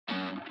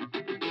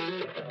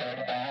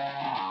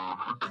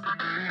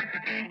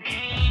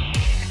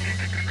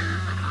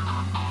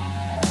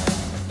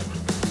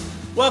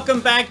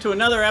Welcome back to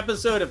another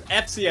episode of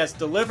FCS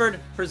Delivered,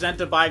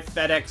 presented by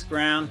FedEx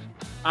Ground.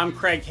 I'm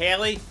Craig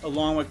Haley,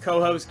 along with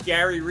co-host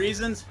Gary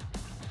Reasons.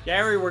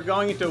 Gary, we're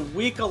going into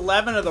week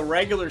 11 of the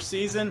regular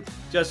season,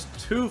 just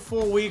 2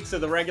 full weeks of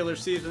the regular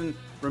season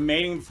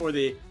remaining before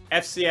the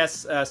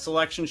FCS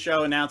selection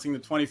show announcing the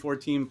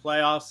 2014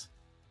 playoffs.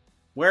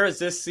 Where has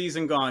this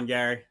season gone,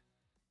 Gary?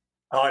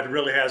 Oh, it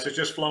really has. It's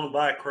just flown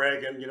by,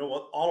 Craig. And you know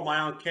what? All of my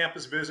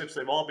on-campus visits,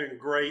 they've all been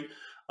great.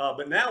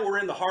 But now we're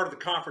in the heart of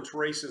the conference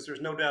races.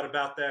 There's no doubt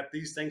about that.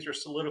 These things are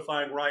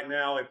solidifying right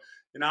now.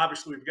 And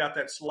obviously, we've got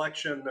that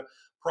selection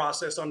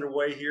process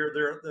underway here.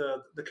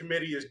 The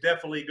committee is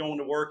definitely going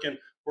to work, and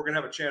we're going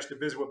to have a chance to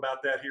visit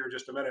about that here in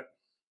just a minute.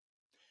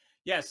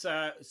 Yes,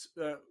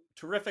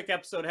 terrific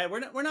episode ahead. We're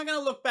not going to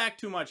look back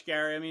too much,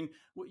 Gary. I mean,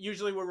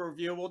 usually we'll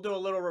do a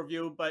little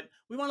review, but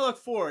we want to look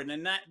forward,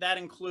 and that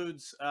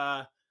includes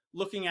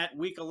looking at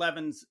Week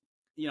 11's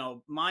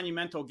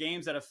monumental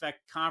games that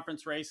affect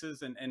conference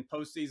races and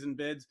postseason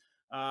bids.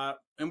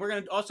 And we're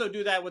going to also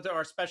do that with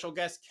our special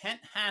guest, Kent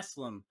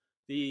Haslam,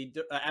 the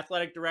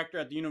athletic director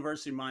at the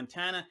University of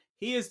Montana.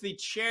 He is the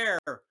chair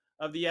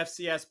of the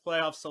FCS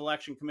Playoff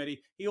Selection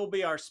Committee. He will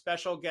be our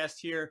special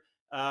guest here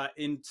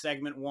in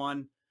segment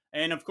 1.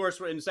 And of course,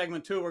 in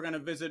segment 2, we're going to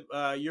visit,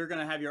 you're going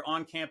to have your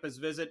on-campus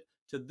visit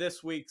to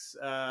this week's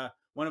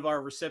one of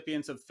our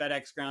recipients of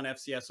FedEx Ground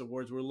FCS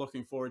Awards. We're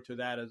looking forward to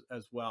that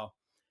as well.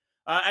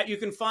 You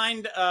can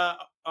find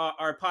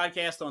our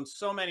podcast on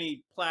so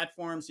many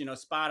platforms,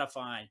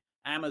 Spotify,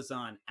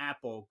 Amazon,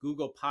 Apple,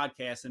 Google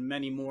Podcasts, and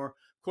many more.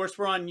 Of course,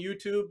 we're on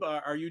YouTube,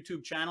 our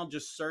YouTube channel.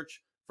 Just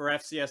search for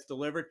FCS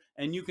Delivered,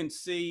 and you can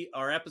see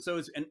our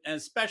episodes and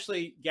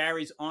especially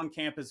Gary's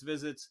on-campus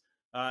visits.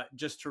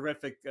 Just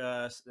terrific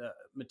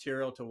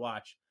material to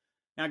watch.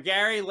 Now,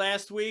 Gary,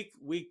 last week,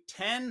 week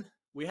 10,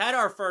 we had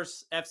our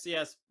first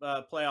FCS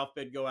playoff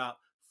bid go out.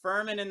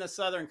 Furman in the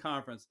Southern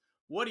Conference.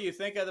 What do you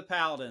think of the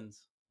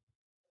Paladins?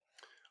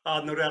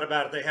 No doubt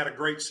about it. They had a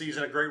great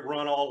season, a great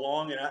run all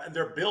along, and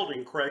they're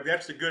building, Craig.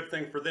 That's the good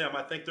thing for them.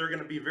 I think they're going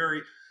to be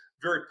very,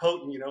 very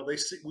potent.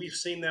 We've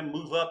seen them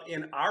move up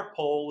in our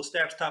poll,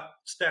 the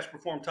Stats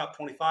Perform Top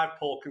 25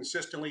 poll,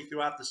 consistently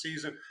throughout the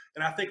season,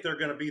 and I think they're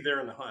going to be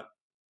there in the hunt.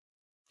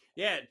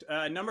 Yeah,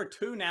 number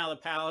 2 now, the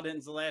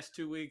Paladins. The last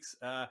 2 weeks,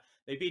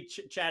 they beat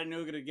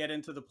Chattanooga to get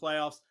into the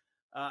playoffs.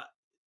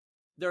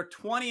 Their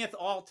 20th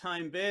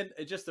all-time bid.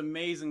 It's just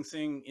amazing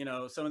seeing,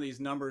 some of these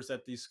numbers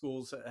that these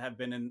schools have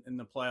been in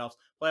the playoffs.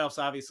 Playoffs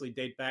obviously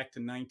date back to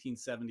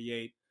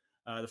 1978,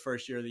 the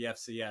first year of the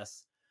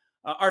FCS.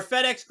 Our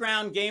FedEx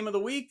Ground game of the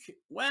week,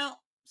 well,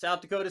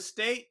 South Dakota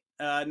State,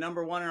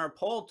 number 1 in our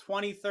poll,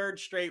 23rd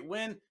straight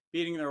win,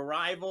 beating their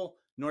rival,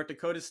 North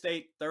Dakota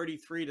State,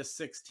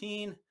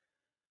 33-16.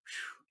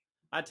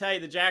 I tell you,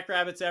 the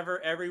Jackrabbits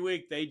every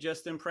week, they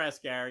just impress,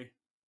 Gary.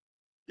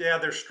 Yeah,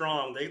 they're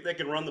strong. They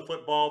can run the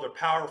football. They're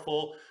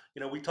powerful.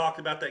 We talked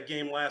about that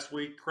game last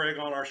week, Craig,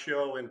 on our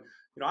show, and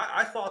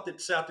I thought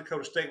that South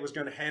Dakota State was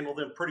going to handle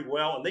them pretty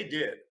well, and they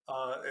did.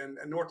 And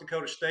North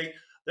Dakota State,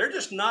 they're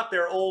just not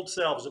their old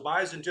selves. The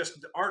Bison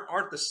just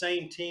aren't the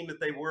same team that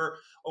they were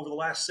over the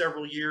last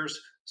several years.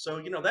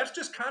 So that's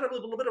just kind of a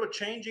little bit of a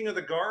changing of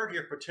the guard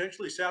here.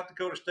 Potentially, South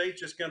Dakota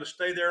State's just going to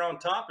stay there on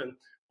top, and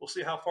we'll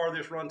see how far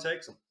this run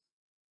takes them.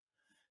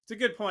 It's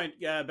a good point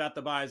about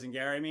the Bison,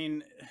 Gary. I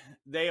mean,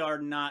 they are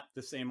not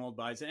the same old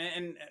Bison.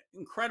 And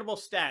incredible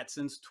stats.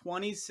 Since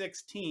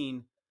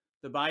 2016,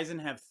 the Bison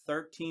have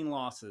 13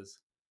 losses,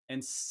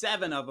 and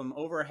 7 of them,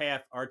 over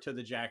half, are to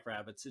the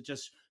Jackrabbits. It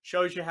just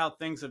shows you how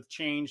things have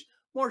changed,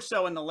 more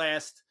so in the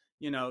last,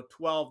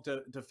 12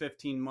 to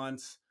 15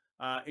 months.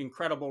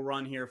 Incredible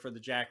run here for the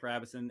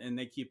Jackrabbits, and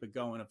they keep it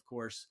going, of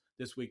course.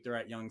 This week, they're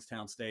at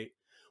Youngstown State.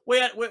 We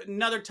had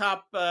another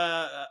top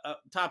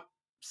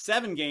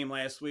 7 game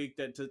last week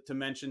to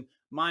mention.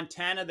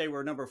 Montana, they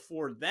were number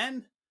 4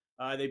 then.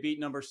 They beat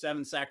number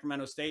 7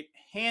 Sacramento State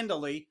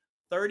handily,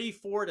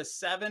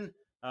 34-7.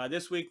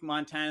 This week,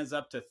 Montana's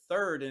up to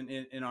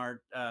 3rd in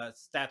our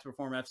Stats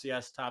Perform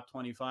FCS Top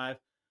 25.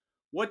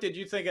 What did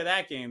you think of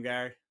that game,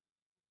 Gary?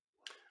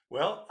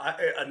 Well,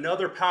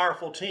 another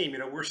powerful team.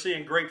 We're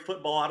seeing great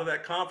football out of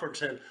that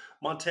conference, and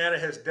Montana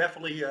has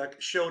definitely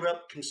showed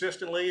up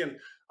consistently. And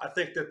I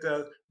think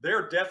that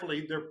they're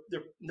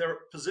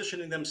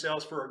positioning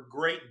themselves for a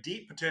great,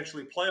 deep,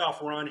 potentially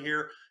playoff run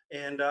here,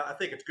 and I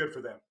think it's good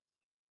for them.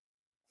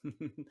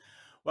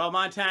 Well,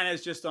 Montana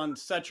is just on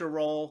such a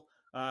roll.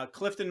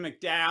 Clifton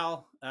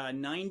McDowell,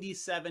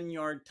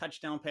 97-yard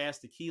touchdown pass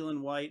to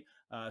Keelan White,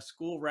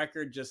 school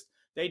record.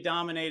 They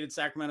dominated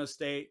Sacramento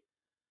State.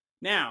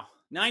 Now,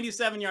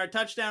 97-yard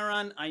touchdown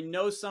run. I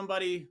know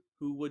somebody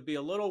who would be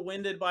a little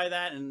winded by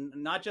that, and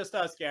not just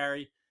us,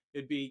 Gary.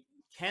 It'd be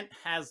Kent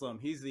Haslam.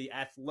 He's the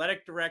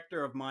athletic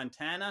director of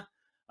Montana.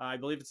 I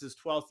believe it's his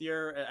 12th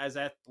year as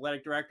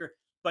athletic director,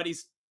 but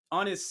he's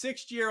on his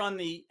 6th year on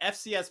the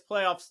FCS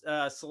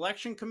Playoff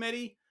Selection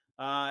Committee.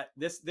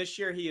 This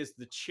year, he is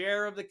the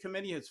chair of the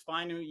committee, his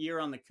final year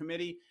on the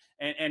committee.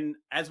 And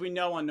as we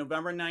know, on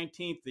November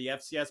 19th, the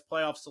FCS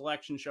Playoff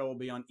Selection Show will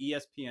be on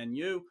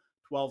ESPNU,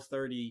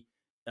 12:30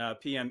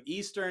 p.m.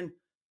 Eastern.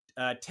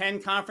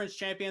 10 conference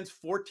champions,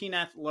 14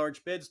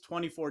 at-large bids,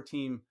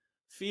 24-team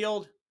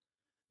field.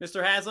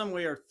 Mr. Haslam,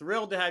 we are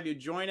thrilled to have you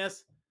join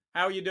us.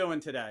 How are you doing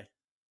today?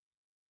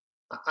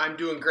 I'm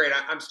doing great.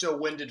 I'm still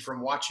winded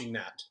from watching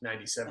that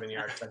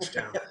 97-yard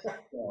touchdown.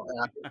 So,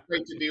 it's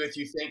great to be with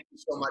you. Thank you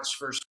so much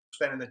for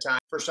spending the time.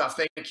 First off,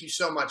 thank you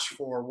so much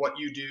for what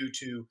you do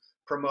to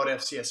promote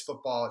FCS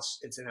football.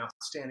 It's an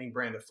outstanding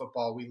brand of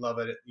football. We love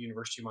it at the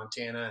University of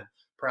Montana and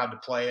proud to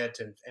play it.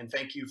 And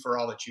thank you for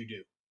all that you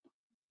do.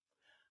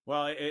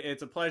 Well,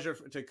 it's a pleasure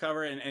to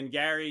cover. And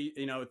Gary,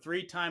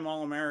 three-time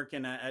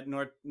All-American at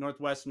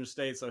Northwestern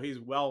State, so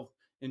he's well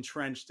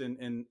entrenched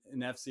in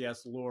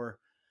FCS lore.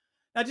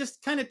 Now,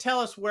 just kind of tell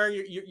us where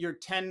your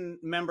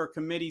 10-member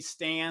committee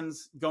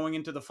stands going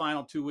into the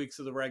final 2 weeks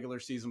of the regular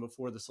season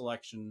before the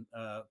selection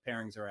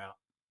pairings are out.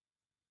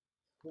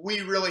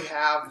 We really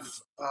have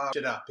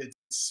it up.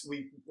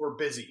 We're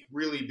busy,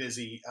 really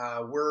busy.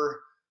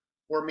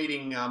 We're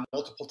meeting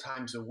multiple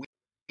times a week.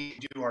 We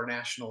do our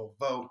national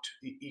vote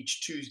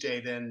each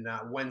Tuesday. Then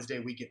Wednesday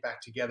we get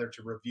back together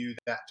to review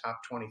that top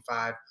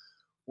 25.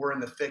 We're in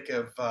the thick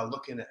of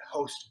looking at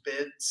host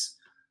bids.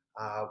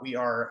 We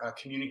are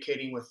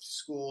communicating with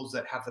schools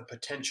that have the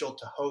potential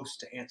to host,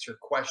 to answer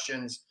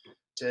questions,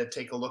 to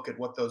take a look at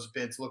what those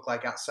bids look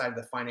like outside of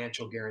the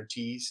financial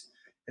guarantees.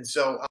 And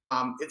so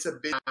it's a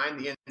big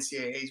time. The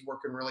NCAA is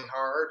working really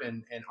hard,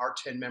 and our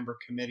 10-member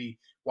committee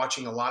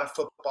watching a lot of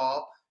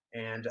football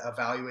and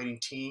evaluating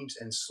teams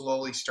and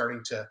slowly starting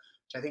to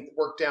I think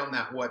work down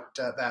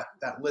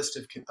that list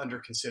of under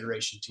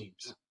consideration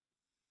teams.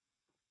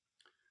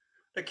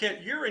 Now,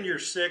 Kent, you're in your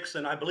sixth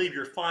and I believe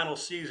your final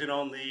season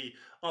on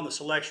the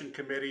selection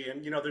committee,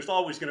 and there's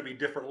always going to be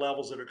different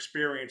levels of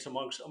experience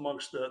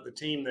amongst the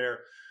team there.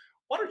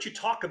 Why don't you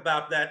talk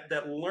about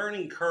that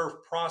learning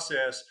curve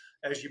process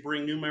as you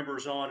bring new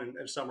members on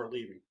and some are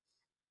leaving?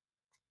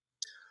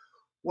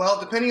 Well,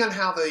 depending on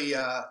how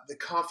the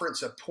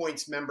conference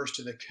appoints members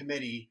to the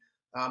committee,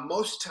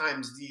 most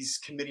times these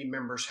committee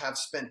members have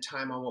spent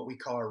time on what we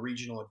call our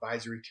regional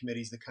advisory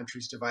committees. The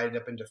country's divided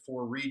up into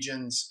 4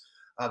 regions.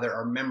 There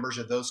are members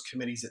of those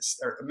committees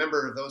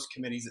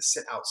that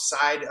sit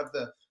outside of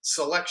the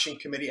selection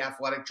committee,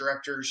 athletic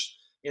directors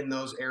in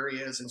those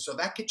areas, and so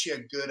that gets you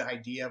a good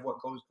idea of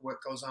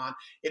what goes on.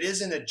 It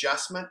is an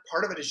adjustment.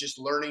 Part of it is just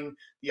learning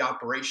the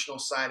operational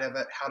side of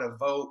it, how to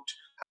vote,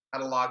 how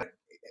to log it,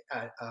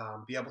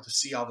 be able to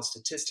see all the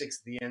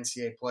statistics the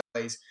NCAA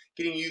plays,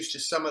 getting used to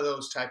some of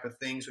those type of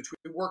things, which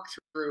we work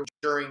through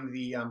during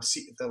the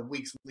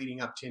weeks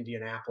leading up to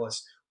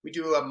Indianapolis. We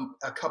do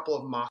a couple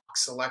of mock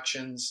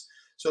selections.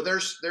 So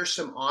there's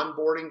some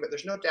onboarding, but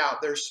there's no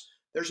doubt there's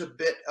a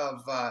bit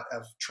of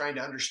trying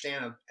to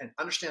understand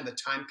the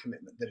time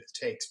commitment that it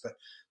takes. But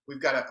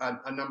we've got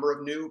a number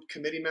of new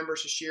committee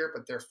members this year,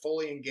 but they're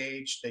fully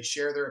engaged. They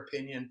share their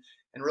opinion.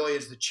 And really,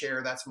 as the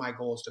chair, that's my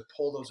goal, is to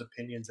pull those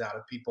opinions out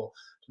of people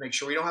to make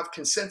sure we don't have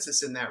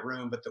consensus in that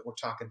room, but that we're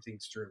talking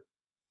things through.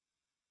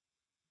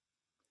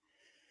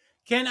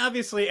 Ken,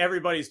 obviously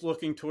everybody's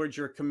looking towards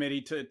your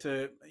committee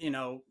to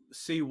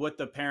see what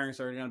the pairings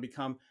are going to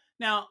become.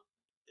 Now,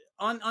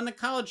 on the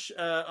college,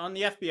 on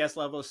the FBS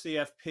level,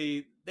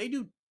 CFP, they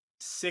do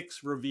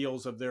 6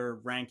 reveals of their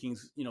rankings,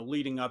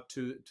 leading up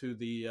to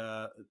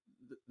the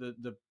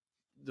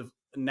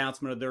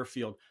announcement of their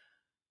field.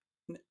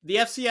 The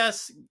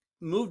FCS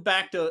moved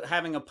back to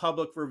having a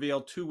public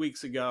reveal 2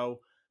 weeks ago,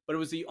 but it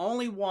was the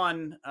only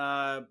one,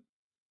 and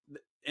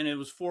it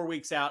was 4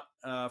 weeks out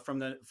from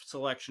the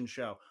selection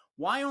show.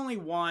 Why only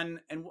one?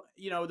 And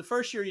the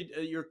first year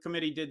your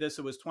committee did this,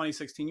 it was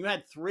 2016. You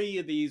had 3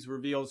 of these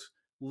reveals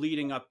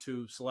leading up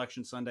to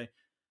Selection Sunday.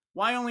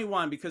 Why only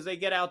one? Because they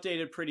get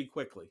outdated pretty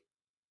quickly.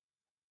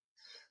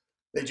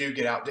 They do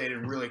get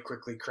outdated really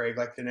quickly, Craig,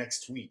 like the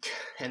next week.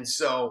 And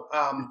so,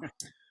 I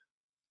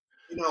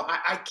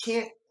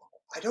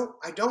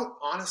don't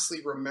honestly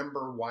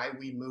remember why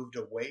we moved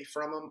away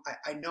from them.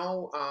 I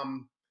know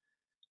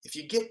if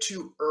you get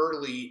too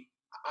early,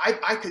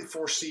 I could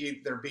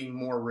foresee there being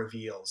more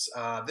reveals.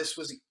 This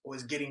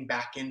was getting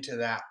back into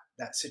that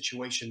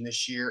situation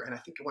this year, and I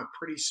think it went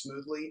pretty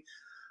smoothly.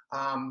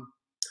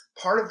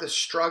 Part of the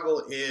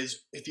struggle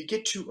is if you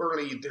get too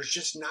early, there's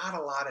just not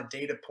a lot of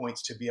data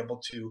points to be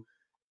able to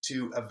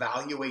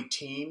evaluate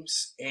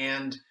teams,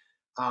 and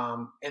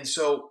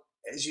so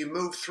as you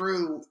move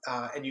through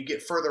and you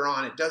get further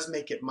on, it does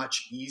make it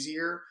much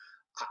easier.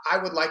 I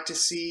would like to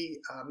see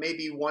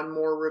maybe one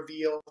more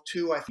reveal,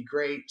 2. I think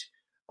great.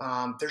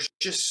 There's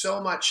just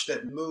so much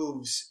that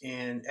moves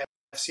in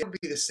FCS. It would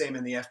be the same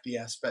in the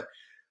FBS, but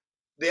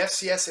the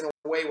FCS, in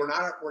a way,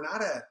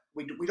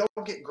 we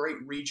don't get great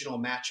regional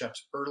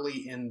matchups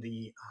early in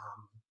the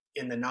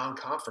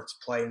non-conference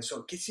play, and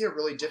so it gets you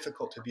really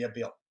difficult to be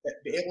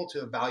able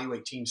to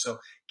evaluate teams. So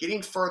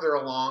getting further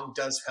along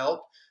does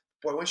help.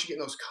 Boy, once you get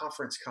in those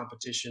conference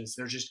competitions,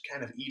 they're just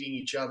kind of eating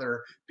each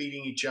other,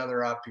 beating each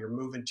other up. You're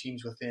moving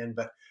teams within,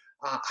 but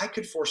I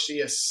could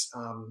foresee us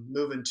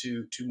moving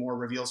to more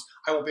reveals.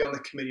 I won't be on the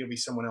committee; it'll be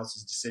someone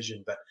else's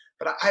decision. But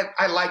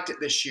I liked it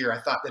this year.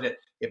 I thought that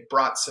it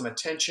brought some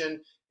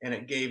attention and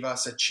it gave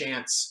us a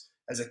chance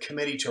as a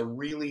committee to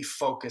really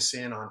focus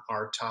in on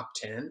our top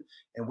 10,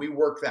 and we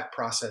work that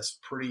process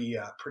pretty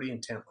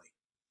intently.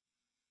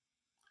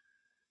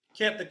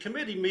 Kent, the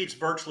committee meets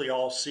virtually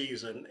all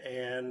season,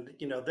 and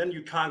then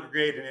you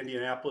congregate in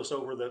Indianapolis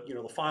over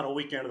the final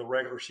weekend of the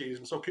regular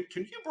season. So, can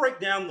you break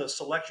down the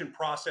selection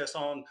process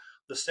on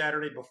the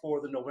Saturday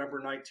before the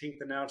November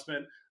 19th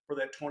announcement for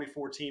that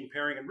 2014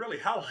 pairing, and really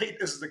how late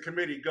does the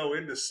committee go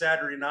into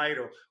Saturday night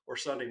or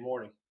Sunday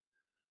morning?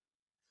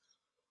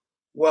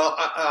 Well,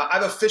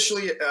 I've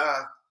officially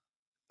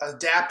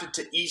adapted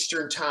to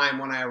Eastern time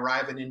when I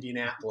arrive in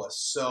Indianapolis.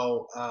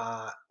 So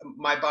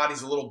my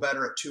body's a little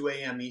better at 2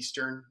 a.m.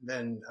 Eastern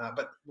than,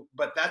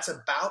 but that's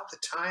about the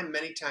time.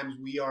 Many times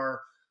we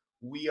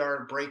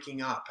are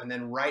breaking up and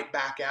then right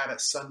back at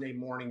it Sunday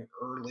morning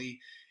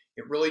early.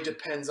 It really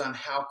depends on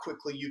how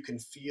quickly you can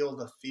feel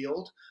the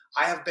field.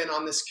 I have been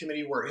on this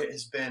committee where it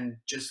has been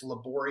just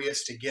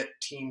laborious to get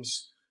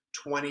teams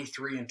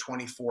 23 and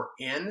 24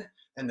 in,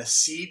 and the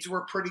seeds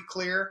were pretty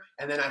clear.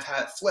 And then I've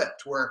had it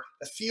flipped where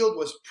the field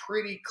was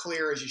pretty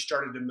clear as you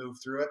started to move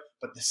through it,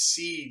 but the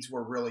seeds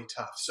were really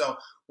tough. So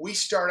we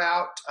start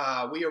out,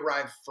 we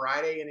arrive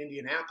Friday in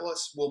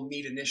Indianapolis. We'll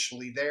meet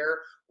initially there.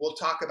 We'll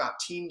talk about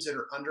teams that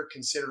are under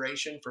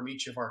consideration from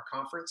each of our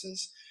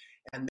conferences.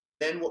 And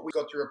then what we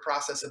go through a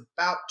process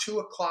about 2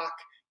 o'clock,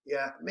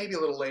 yeah, maybe a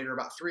little later,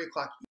 about 3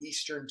 o'clock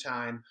Eastern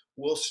time.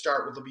 We'll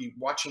be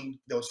watching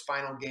those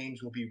final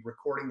games. We'll be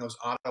recording those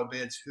auto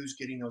bids, who's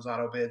getting those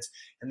auto bids,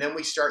 and then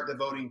we start the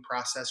voting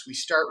process. We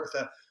start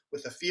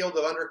with a field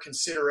of under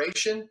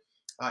consideration.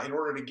 In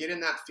order to get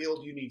in that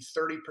field, you need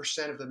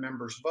 30% of the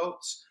members'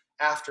 votes.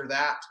 After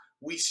that,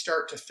 we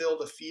start to fill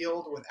the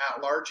field with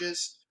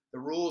at-larges. The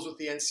rules with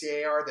the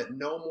NCAA are that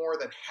no more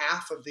than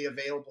half of the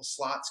available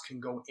slots can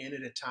go in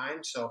at a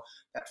time. So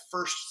that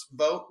first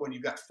vote, when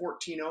you've got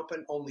 14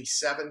 open, only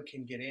 7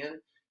 can get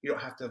in. You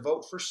don't have to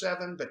vote for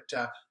 7, but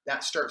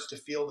that starts to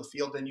fill the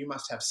field. Then you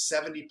must have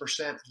 70%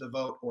 of the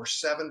vote, or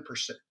 7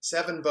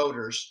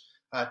 voters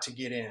to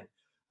get in.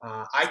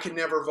 I can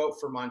never vote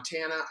for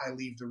Montana. I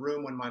leave the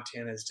room when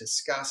Montana is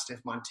discussed.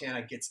 If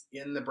Montana gets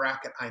in the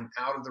bracket, I'm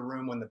out of the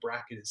room when the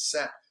bracket is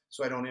set,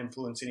 so I don't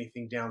influence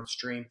anything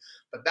downstream.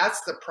 But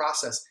that's the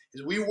process.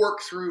 As we work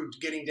through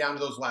getting down to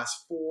those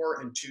last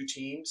 4 and 2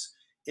 teams,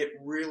 it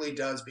really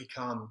does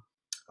become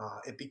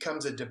it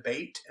becomes a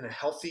debate, and a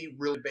healthy,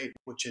 real debate,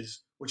 which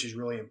is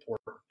really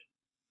important.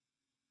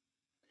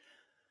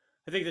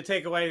 I think the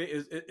takeaway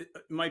is it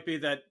might be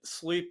that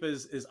sleep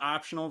is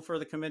optional for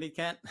the committee,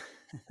 Kent.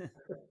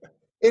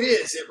 It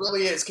is. It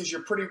really is, because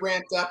you're pretty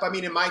ramped up. I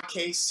mean, in my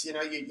case,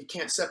 you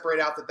can't separate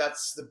out that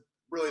that's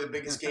really the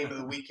biggest game of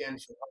the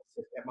weekend for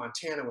us at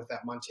Montana, with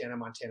that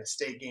Montana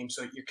State game.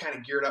 So you're kind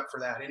of geared up for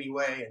that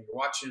anyway, and you're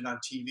watching it on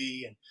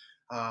TV. And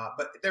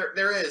but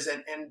there is,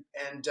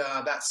 and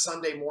that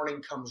Sunday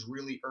morning comes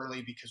really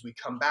early because we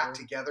come back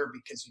together,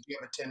 because you do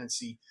have a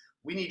tendency.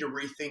 We need to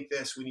rethink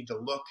this. We need to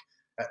look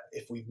at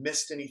if we've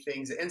missed any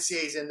things. The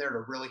NCAA is in there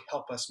to really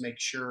help us make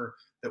sure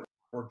that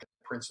we're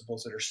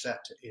principles that are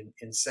set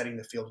in setting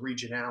the field.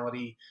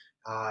 Regionality,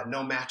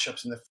 no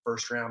matchups in the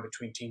first round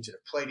between teams that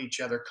have played each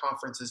other,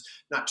 conferences,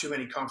 not too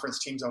many conference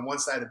teams on one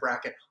side of the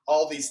bracket,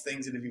 all these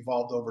things that have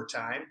evolved over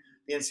time.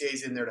 The NCAA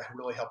is in there to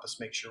really help us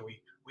make sure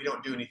we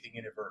don't do anything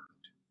inadvertent.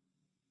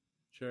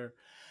 Sure.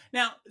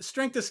 Now,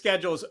 strength of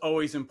schedule is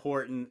always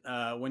important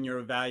when you're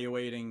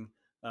evaluating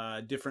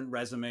different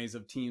resumes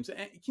of teams.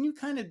 Can you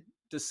kind of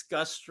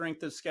discuss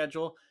strength of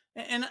schedule?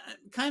 And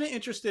I'm kind of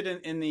interested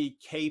in the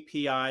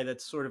KPI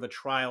that's sort of a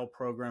trial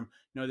program.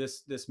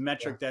 This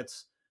metric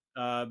that's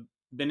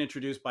been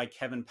introduced by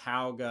Kevin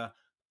Pauga,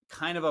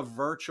 kind of a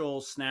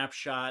virtual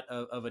snapshot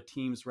of a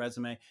team's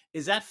resume.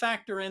 Is that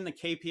factor in the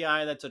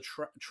KPI that's a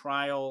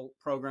trial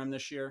program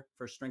this year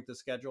for strength of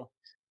schedule?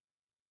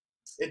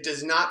 It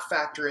does not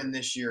factor in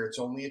this year. It's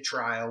only a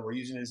trial. We're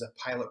using it as a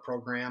pilot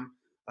program.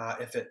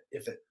 If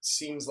it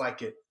seems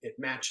like it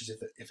matches,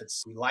 if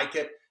we like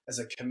it as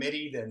a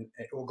committee, then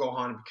it will go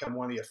on and become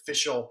one of the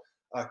official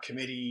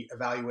committee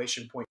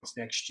evaluation points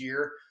next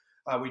year.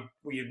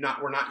 We're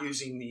not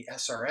using the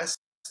SRS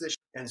this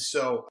year, and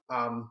so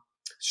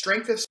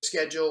strength of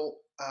schedule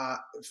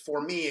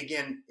for me,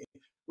 again,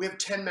 we have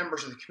 10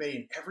 members of the committee,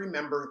 and every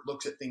member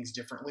looks at things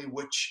differently,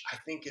 which I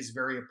think is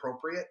very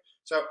appropriate.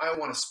 So I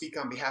want to speak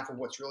on behalf of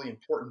what's really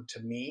important to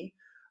me.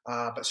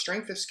 But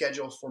strength of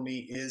schedule for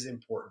me is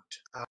important.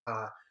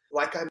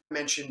 Like I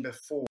mentioned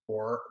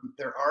before,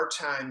 there are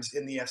times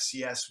in the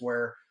FCS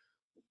where,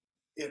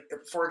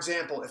 for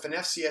example, if an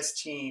FCS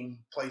team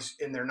plays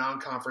in their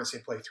non-conference, they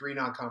play 3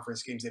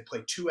 non-conference games, they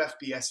play 2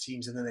 FBS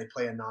teams, and then they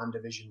play a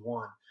non-Division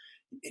One.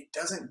 It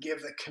doesn't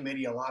give the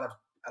committee a lot of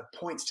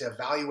points to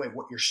evaluate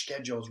what your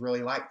schedule is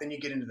really like. Then you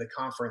get into the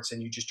conference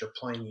and you just are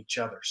playing each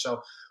other.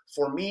 So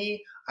for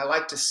me, I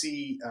like to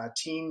see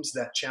teams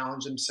that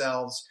challenge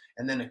themselves,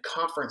 and then a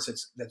conference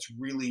that's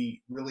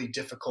really, really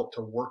difficult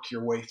to work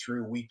your way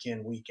through week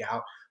in, week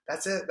out.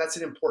 That's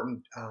an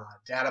important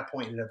data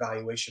point and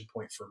evaluation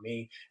point for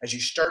me as you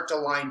start to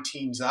line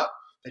teams up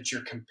that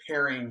you're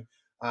comparing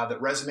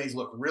that resumes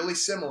look really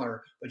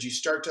similar, but you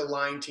start to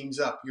line teams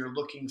up. You're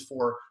looking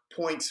for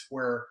points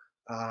where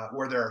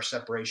there are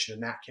separation,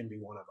 and that can be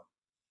one of them.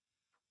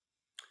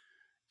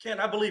 Ken,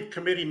 I believe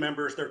committee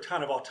members, they're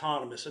kind of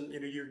autonomous, and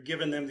you're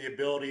giving them the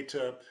ability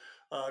to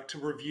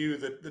review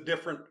the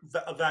different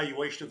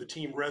evaluation of the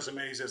team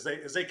resumes as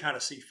they kind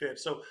of see fit.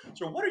 So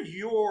what are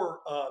your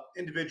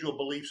individual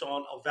beliefs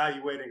on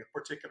evaluating a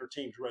particular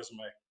team's resume?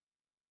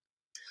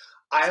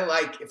 I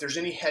like, if there's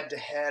any head to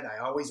head, I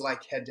always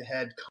like head to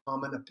head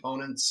common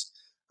opponents.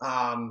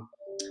 Um,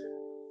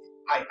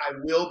 I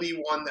will be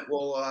one that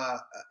will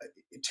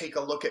take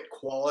a look at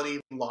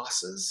quality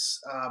losses,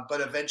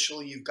 but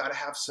eventually you've got to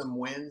have some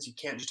wins. You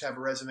can't just have a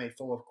resume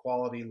full of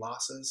quality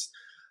losses.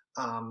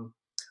 Um,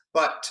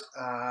 but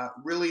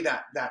really,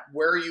 that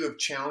where you have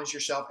challenged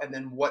yourself, and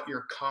then what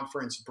your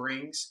conference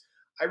brings.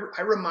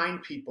 I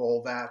remind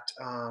people that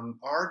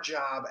our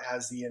job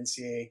as the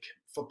NCAA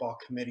football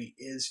committee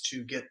is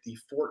to get the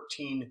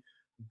 14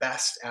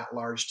 best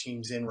at-large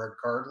teams in,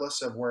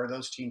 regardless of where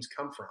those teams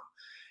come from.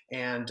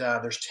 And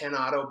there's 10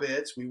 auto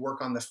bids. We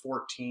work on the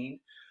 14.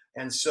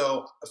 And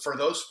so for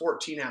those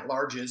 14 at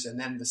larges, and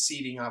then the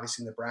seeding,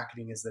 obviously, the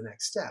bracketing is the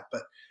next step.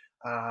 But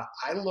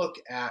I look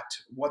at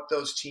what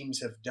those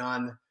teams have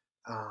done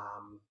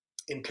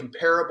in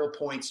comparable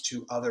points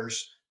to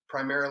others,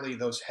 primarily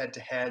those head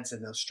to heads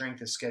and those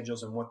strength of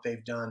schedules and what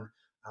they've done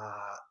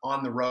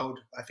on the road.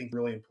 I think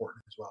really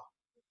important as well.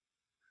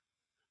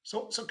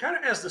 So kind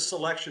of as the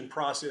selection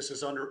process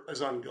is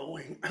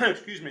ongoing,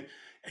 excuse me,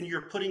 and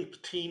you're putting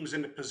teams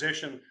into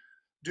position,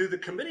 do the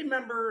committee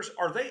members,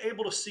 are they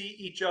able to see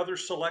each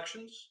other's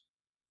selections?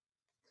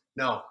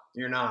 No,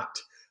 you're not.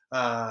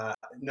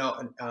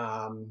 No,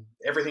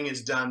 everything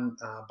is done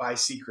by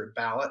secret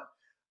ballot.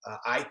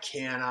 I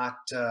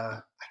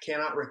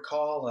cannot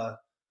recall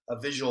a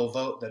visual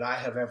vote that I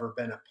have ever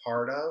been a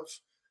part of.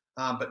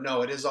 But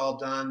no, it is all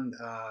done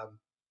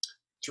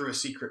through a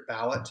secret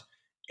ballot,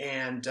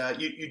 and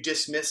you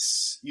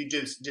dismiss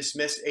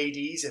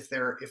ads if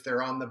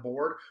they're on the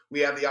board. We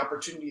have the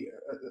opportunity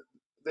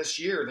this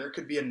year. There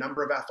could be a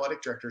number of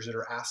athletic directors that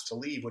are asked to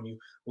leave. When you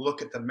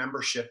look at the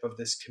membership of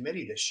this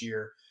committee this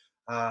year,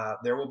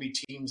 there will be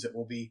teams that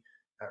will be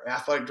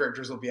athletic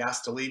directors will be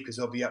asked to leave because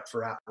they'll be up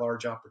for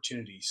at-large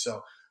opportunities.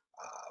 So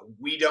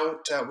we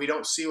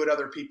don't see what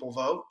other people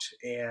vote,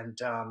 and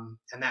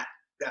that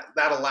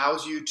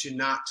allows you to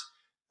not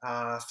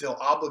feel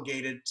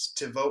obligated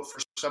to vote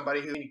for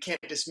somebody who you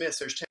can't dismiss.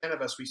 There's 10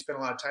 of us. We spend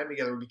a lot of time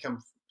together. We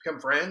become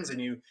friends,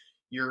 and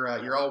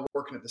you're all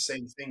working at the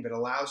same thing. But it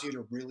allows you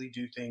to really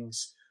do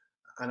things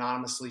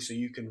anonymously, so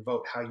you can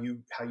vote how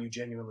you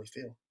genuinely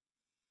feel.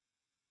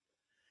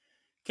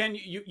 Ken,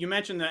 you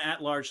mentioned the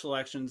at-large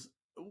selections.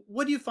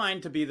 What do you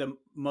find to be the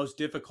most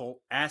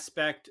difficult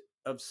aspect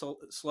of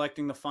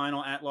selecting the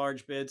final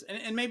at-large bids,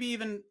 and maybe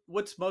even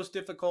what's most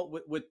difficult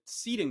with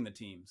seeding the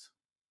teams?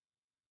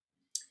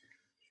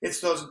 It's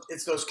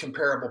those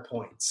comparable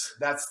points.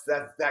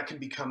 That can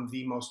become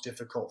the most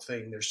difficult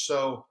thing.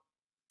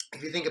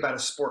 If you think about a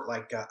sport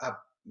like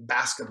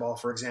basketball,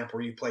 for example,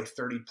 where you play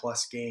 30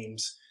 plus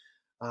games,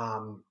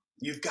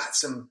 you've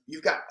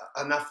got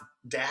enough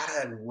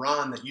data and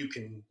run that you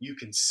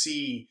can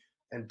see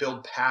and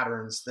build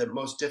patterns. The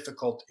most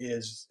difficult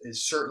is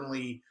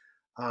certainly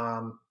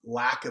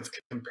lack of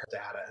compare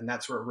data, and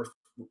that's where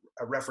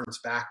a reference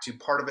back to.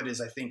 Part of it is,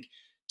 I think,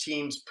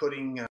 teams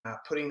putting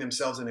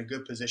themselves in a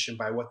good position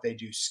by what they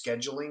do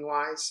scheduling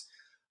wise.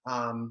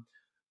 Um,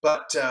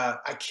 but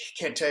I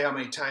can't tell you how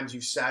many times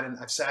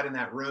I've sat in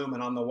that room,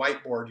 and on the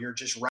whiteboard you're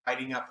just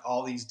writing up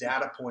all these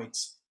data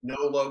points. No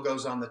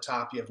logos on the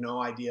top. You have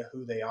no idea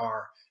who they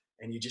are,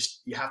 and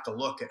you have to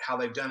look at how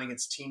they've done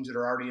against teams that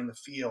are already in the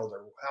field,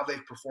 or how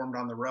they've performed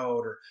on the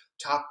road, or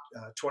top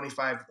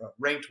 25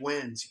 ranked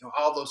wins.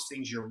 All those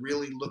things. You're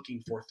really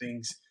looking for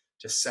things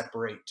to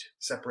separate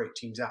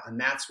teams out, and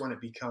that's when it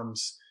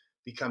becomes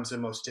the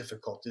most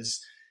difficult.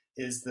 Is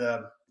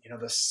the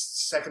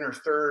second or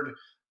third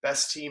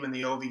best team in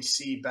the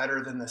OVC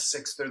better than the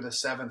sixth or the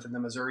seventh in the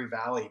Missouri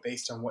Valley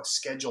based on what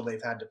schedule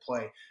they've had to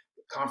play?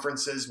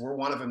 Conferences, we're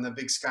one of them, the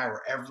Big Sky,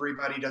 where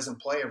everybody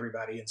doesn't play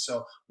everybody. And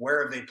so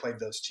where have they played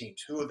those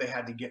teams? Who have they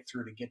had to get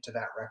through to get to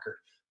that record?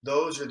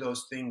 Those are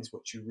those things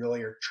which you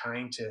really are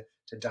trying to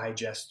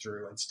digest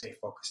through and stay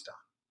focused on,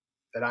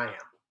 that I am.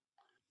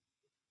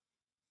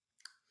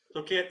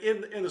 So, Ken,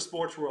 in the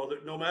sports world,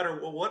 no matter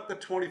what the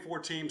 24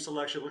 team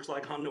selection looks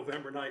like on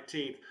November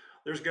 19th,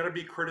 there's going to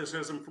be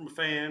criticism from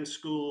fans,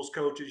 schools,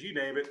 coaches, you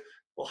name it.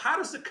 Well, how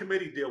does the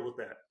committee deal with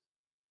that?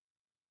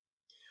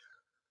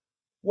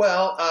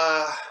 Well,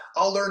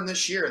 I'll learn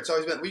this year. It's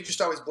always been, we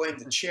just always blamed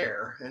the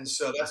chair. And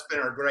so that's been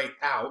our great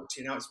out.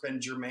 It's been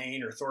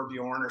Jermaine or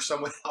Thorbjorn or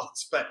someone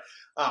else. But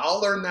I'll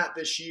learn that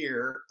this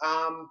year.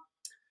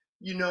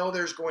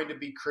 There's going to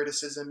be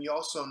criticism. You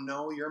also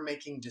know you're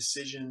making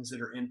decisions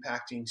that are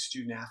impacting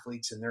student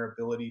athletes and their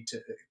ability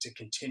to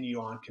continue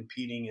on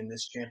competing in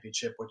this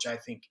championship, which I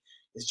think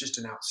is just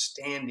an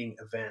outstanding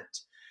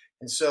event.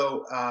 And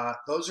so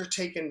those are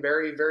taken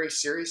very, very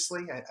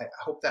seriously. I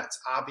hope that's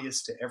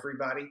obvious to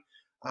everybody.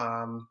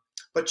 Um,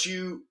 but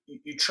you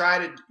try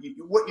to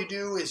what you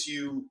do is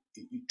you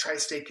try to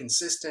stay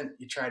consistent.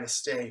 You try to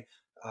stay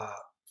uh,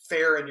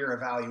 fair in your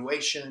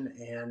evaluation,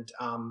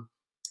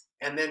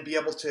 and then be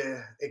able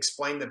to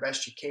explain the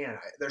best you can.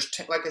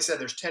 Like I said,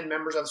 there's 10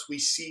 members of us. We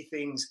see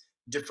things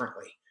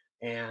differently,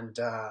 and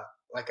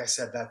like I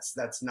said,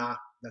 that's not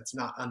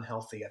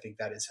unhealthy. I think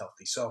that is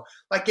healthy. So,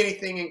 like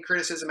anything in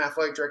criticism,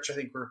 athletic director, I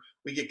think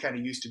we get kind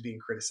of used to being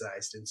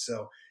criticized, and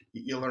so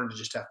you learn to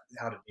just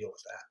how to deal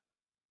with that.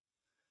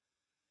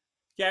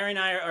 Gary and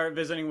I are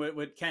visiting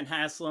with Kent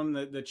Haslam,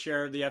 the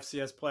chair of the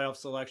FCS Playoff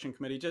Selection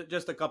Committee.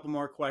 Just a couple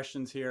more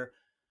questions here.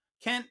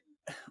 Kent,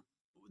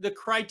 the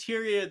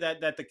criteria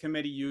that the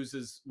committee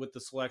uses with the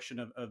selection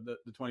of the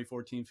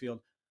 2014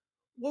 field,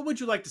 what would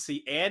you like to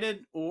see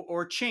added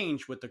or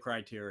changed with the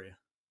criteria?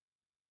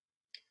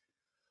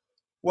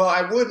 Well,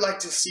 I would like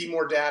to see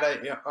more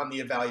data on the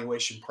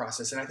evaluation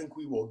process, and I think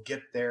we will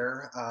get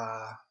there.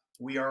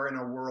 We are in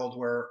a world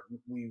where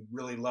we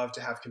really love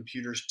to have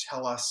computers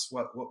tell us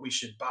what we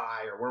should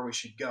buy or where we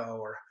should go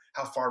or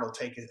how far it'll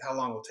take us, how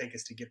long it'll take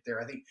us to get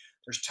there. I think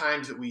there's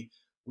times that we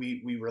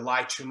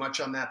rely too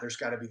much on that. There's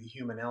got to be the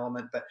human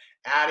element, but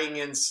adding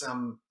in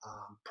some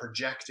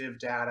projective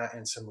data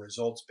and some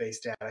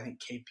results-based data, I think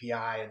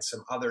KPI and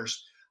some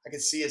others, I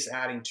could see us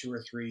adding two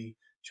or three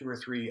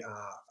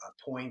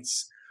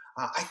points.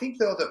 I think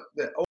though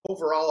the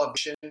overall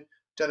vision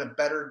done a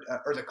better,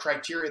 or the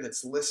criteria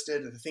that's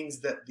listed, the things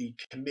that the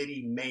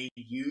committee may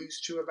use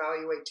to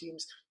evaluate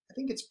teams, I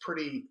think it's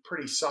pretty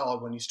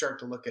solid when you start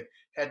to look at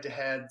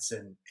head-to-heads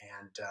and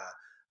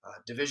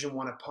Division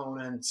One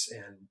opponents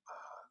and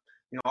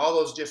all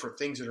those different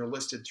things that are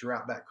listed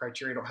throughout that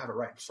criteria. I don't have it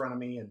right in front of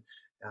me,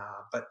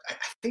 but I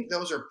think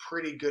those are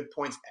pretty good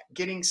points.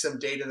 Getting some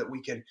data that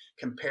we can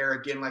compare.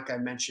 Again, like I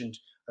mentioned,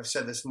 I've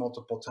said this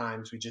multiple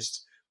times.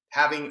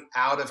 Having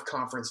out of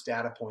conference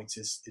data points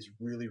is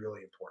really,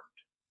 really important.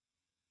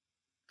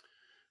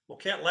 Well,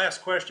 Kent,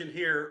 last question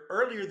here.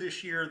 Earlier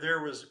this year,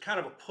 there was kind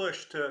of a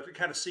push to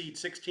kind of seed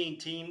 16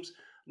 teams,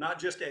 not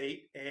just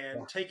 8, and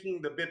Yeah.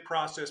 taking the bid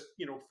process,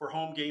 for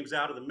home games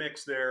out of the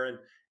mix there. And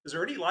is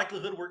there any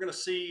likelihood we're going to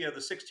see the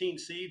 16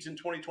 seeds in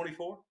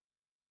 2024?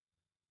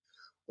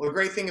 Well, the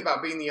great thing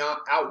about being the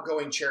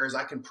outgoing chair is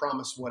I can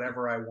promise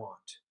whatever I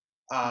want.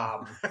 In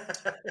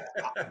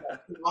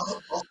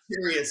all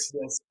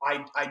seriousness,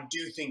 I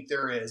do think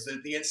there is.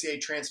 The NCAA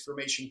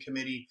Transformation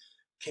Committee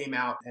came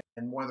out,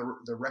 and one of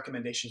the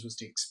recommendations was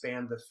to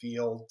expand the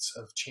fields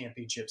of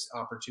championships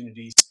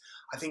opportunities.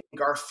 I think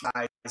our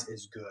size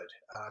is good.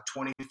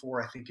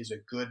 24, I think, is a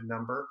good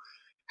number.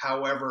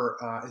 However,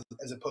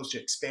 as opposed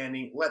to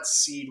expanding,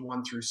 let's seed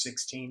 1 through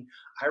 16.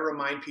 I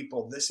remind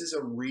people this is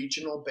a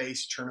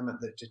regional-based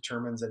tournament that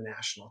determines a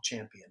national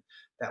champion.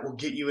 That will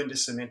get you into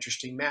some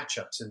interesting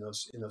matchups in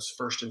those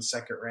first and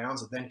second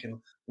rounds that then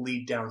can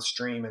lead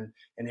downstream and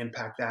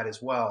impact that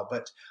as well.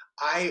 But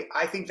I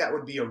think that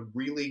would be a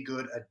really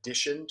good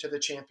addition to the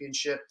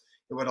championship.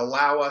 It would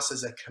allow us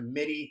as a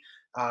committee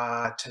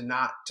to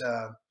not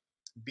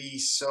be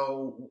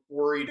so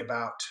worried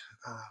about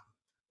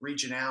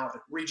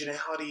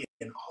regionality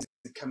and all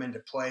that come into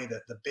play,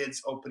 the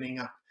bids opening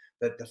up,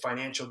 the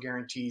financial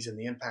guarantees and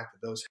the impact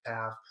that those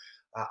have.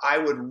 I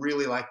would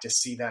really like to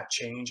see that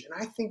change, and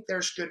I think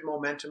there's good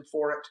momentum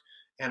for it.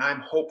 And I'm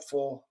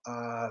hopeful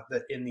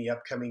that in the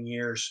upcoming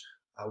years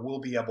we'll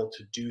be able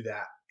to do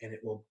that, and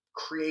it will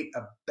create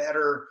a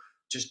better,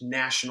 just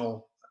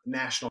national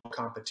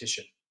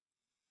competition.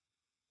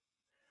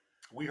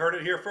 We heard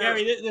it here first.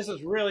 Gary, this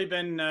has really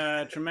been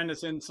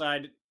tremendous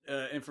inside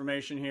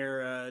information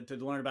here to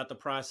learn about the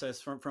process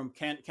from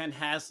Kent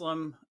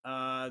Haslam,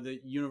 the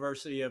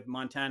University of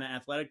Montana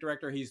athletic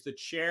director. He's the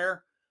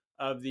chair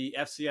of the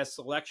FCS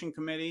Selection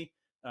Committee.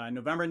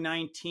 November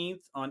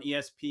 19th on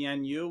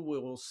ESPNU, we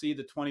will see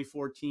the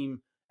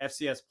 24-team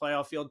FCS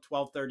playoff field,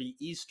 12:30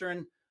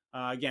 Eastern.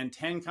 Again,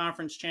 10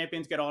 conference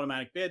champions get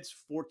automatic bids,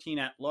 14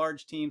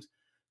 at-large teams.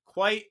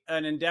 Quite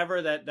an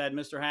endeavor that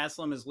Mr.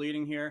 Haslam is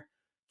leading here.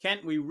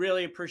 Kent, we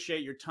really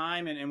appreciate your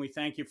time, and we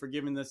thank you for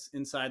giving this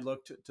inside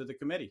look to the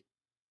committee.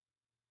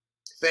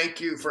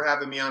 Thank you for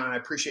having me on, and I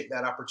appreciate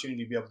that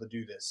opportunity to be able to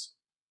do this.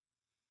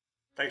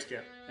 Thanks,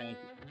 Kent. Thank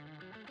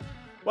you.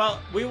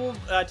 Well, we will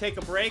take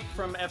a break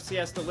from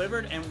FCS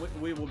Delivered, and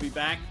we will be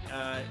back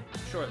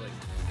shortly.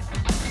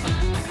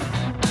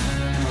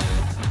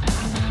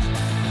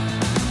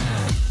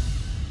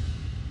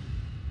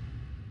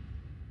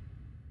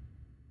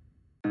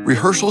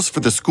 Rehearsals for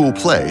the school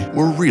play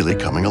were really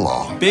coming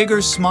along.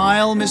 Bigger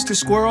smile, Mr.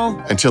 Squirrel?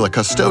 Until a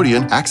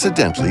custodian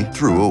accidentally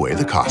threw away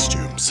the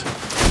costumes.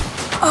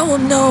 Oh,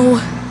 no.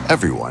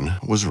 Everyone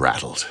was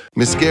rattled.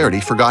 Miss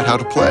Garrity forgot how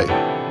to play.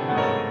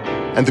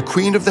 And the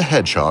Queen of the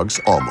Hedgehogs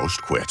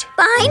almost quit.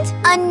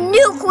 Find a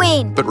new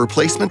queen! But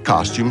replacement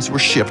costumes were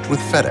shipped with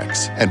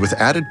FedEx. And with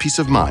added peace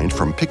of mind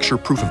from picture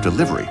proof of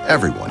delivery,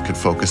 everyone could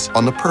focus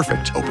on the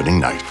perfect opening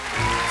night.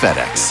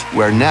 FedEx,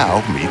 where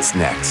now meets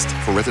next.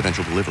 For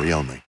residential delivery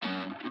only.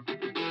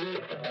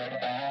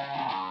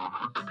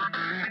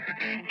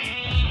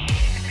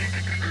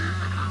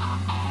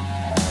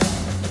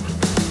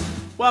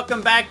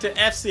 Welcome back to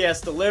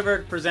FCS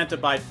Delivered,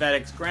 presented by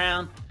FedEx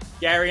Ground.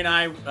 Gary and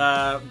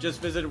I just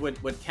visited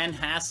with Ken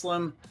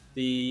Haslam,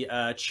 the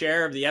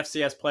chair of the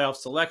FCS Playoff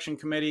Selection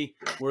Committee.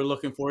 We're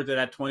looking forward to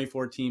that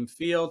 24-team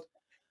field.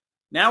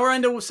 Now we're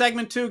into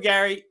segment 2,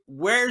 Gary.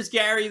 Where's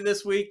Gary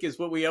this week is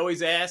what we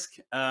always ask.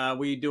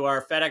 We do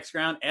our FedEx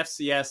Ground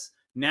FCS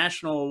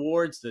National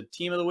Awards, the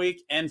Team of the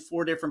Week, and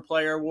 4 different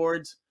player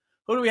awards.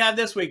 Who do we have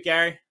this week,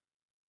 Gary?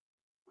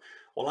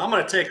 Well, I'm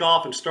going to take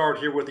off and start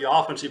here with the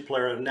offensive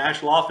player. The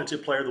National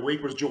Offensive Player of the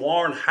Week was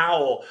Juwan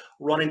Howell,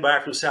 running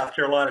back from South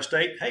Carolina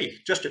State. Hey,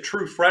 just a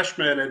true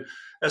freshman. And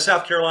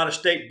South Carolina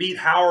State beat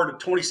Howard at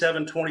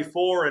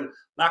 27-24 and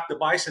knocked the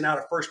Bison out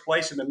of first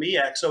place in the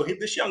MEAC. So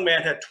this young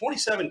man had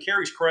 27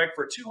 carries, Craig,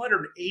 for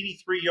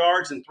 283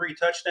 yards and 3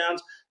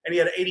 touchdowns, and he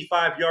had an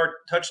 85-yard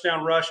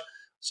touchdown rush.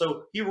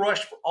 So he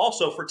rushed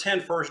also for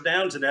 10 first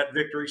downs in that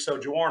victory. So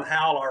Juwan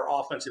Howell, our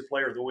Offensive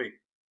Player of the Week.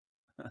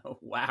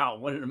 Wow,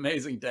 what an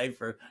amazing day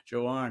for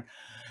Juwan.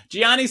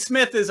 Gianni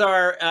Smith is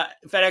our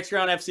FedEx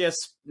Ground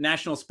FCS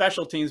National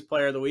Special Teams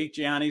Player of the Week.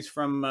 Gianni's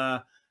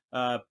from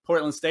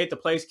Portland State, the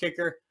place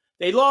kicker.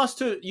 They lost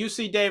to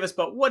UC Davis,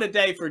 but what a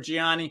day for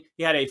Gianni.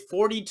 He had a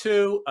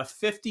 42, a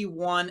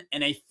 51,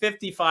 and a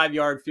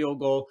 55-yard field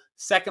goal,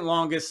 second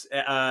longest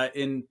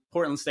in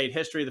Portland State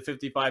history, the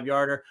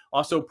 55-yarder.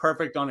 Also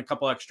perfect on a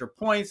couple extra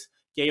points.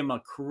 Gave him a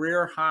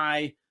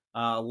career-high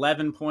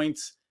 11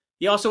 points.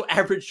 He also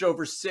averaged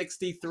over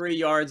 63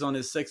 yards on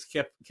his 6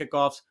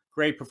 kickoffs.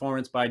 Great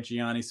performance by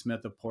Gianni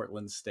Smith of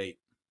Portland State.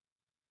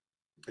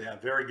 Yeah,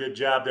 very good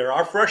job there.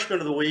 Our freshman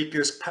of the week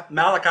is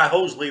Malachi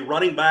Hosley,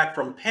 running back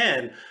from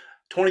Penn.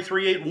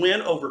 23-8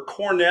 win over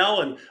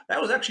Cornell, and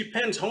that was actually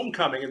Penn's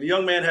homecoming. And the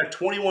young man had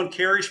 21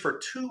 carries for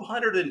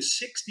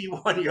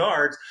 261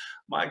 yards.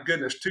 My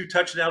goodness, 2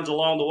 touchdowns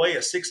along the way,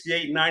 a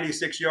 68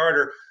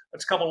 96-yarder.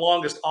 That's a couple of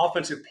longest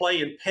offensive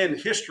play in Penn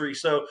history.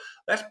 So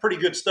that's pretty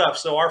good stuff.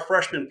 So our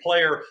freshman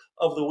player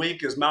of the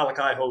week is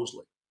Malachi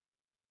Hosley.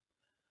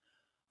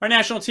 Our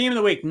national team of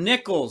the week,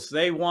 Nichols.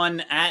 They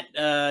won at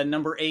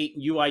number 8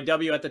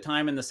 UIW at the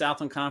time in the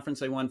Southland Conference.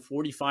 They won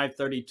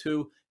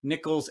 45-32.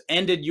 Nichols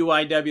ended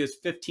UIW's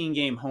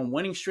 15-game home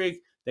winning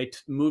streak. They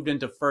moved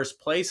into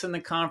first place in the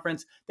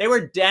conference. They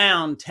were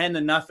down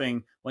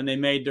 10-0 when they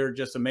made their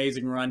just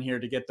amazing run here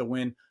to get the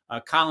win.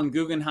 Colin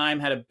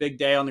Guggenheim had a big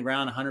day on the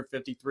ground,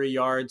 153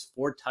 yards,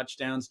 4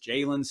 touchdowns.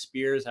 Jalen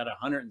Spears had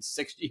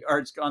 160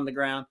 yards on the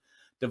ground.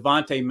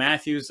 Devontae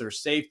Matthews, their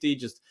safety,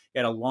 just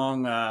had a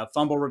long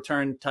fumble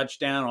return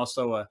touchdown,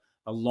 also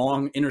a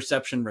long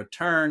interception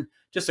return.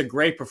 Just a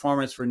great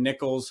performance for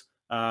Nichols.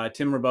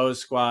 Tim Rabeau's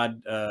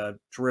squad,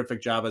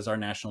 terrific job as our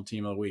national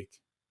team of the week.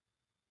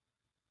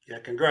 Yeah,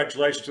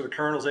 congratulations to the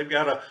Colonels. They've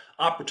got an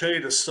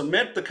opportunity to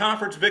cement the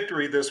conference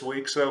victory this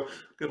week, so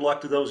good luck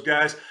to those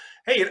guys.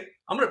 Hey,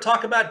 I'm going to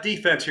talk about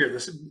defense here.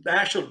 This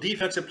National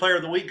Defensive Player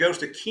of the Week goes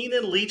to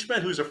Keenan Leachman,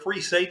 who's a free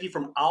safety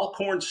from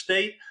Alcorn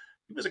State.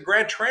 He was a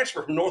grad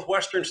transfer from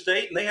Northwestern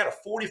State, and they had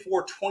a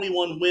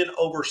 44-21 win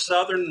over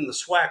Southern in the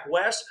SWAC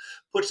West.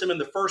 Puts them in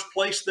the first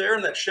place there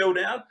in that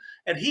showdown.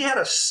 And he had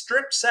a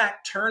strip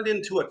sack turned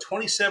into a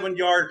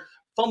 27-yard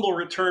fumble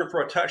return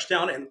for a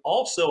touchdown, and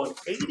also an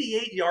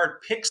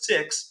 88-yard pick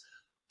six,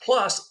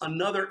 plus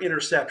another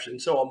interception.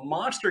 So a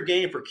monster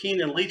game for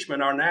Keenan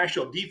Leachman, our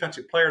National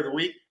Defensive Player of the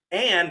Week.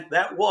 And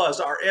that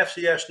was our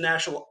FCS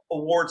National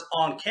Awards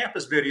on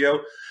Campus video.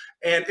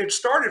 And it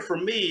started for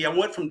me. I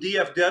went from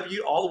DFW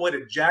all the way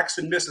to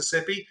Jackson,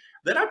 Mississippi.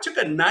 Then I took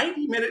a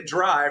 90-minute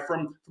drive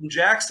from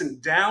Jackson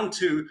down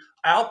to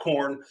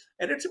Alcorn,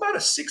 and it's about a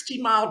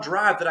 60-mile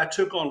drive that I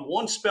took on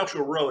one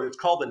special road. It's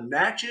called the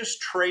Natchez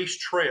Trace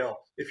Trail.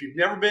 If you've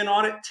never been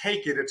on it,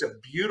 take it. It's a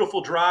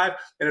beautiful drive,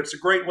 and it's a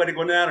great way to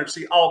go down and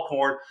see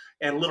Alcorn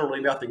and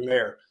literally nothing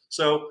there.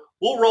 So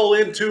we'll roll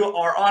into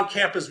our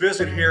on-campus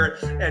visit here,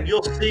 and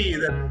you'll see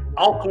that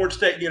Alcorn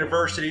State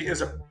University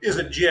is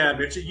a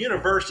gem. It's a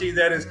university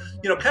that is,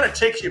 kind of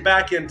takes you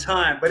back in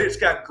time, but it's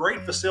got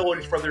great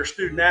facilities for their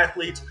student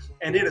athletes,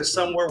 and it is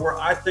somewhere where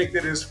I think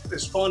that is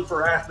fun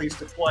for athletes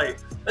to play.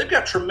 They've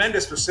got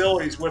tremendous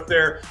facilities with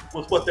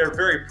what they're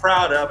very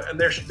proud of, and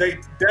they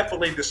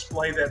definitely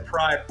display that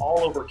pride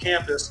all over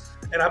campus.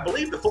 And I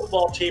believe the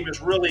football team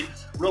is really,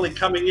 really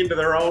coming into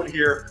their own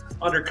here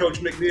under Coach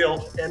McNeil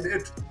and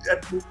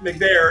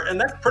McNair, and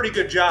that's a pretty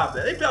good job.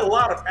 They've got a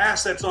lot of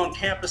assets on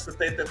campus that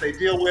they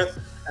deal with,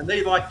 and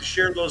they like to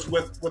share those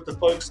with the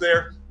folks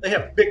there. They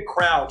have big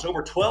crowds,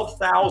 over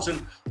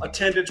 12,000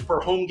 attendance per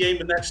home game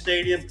in that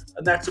stadium,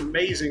 and that's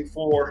amazing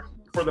for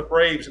the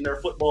Braves and their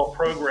football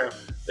program.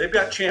 They've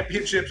got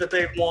championships that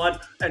they've won,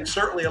 and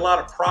certainly a lot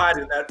of pride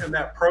in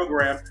that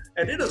program.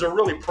 And it is a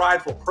really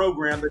prideful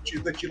program that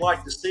you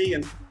like to see,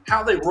 and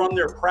how they run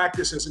their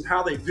practices and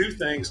how they do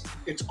things.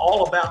 It's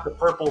all about the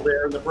purple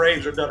there, and the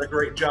Braves have done a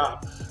great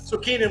job. So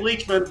Keenan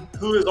Leachman,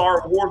 who is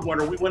our award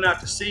winner, we went out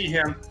to see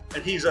him,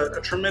 and he's a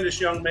tremendous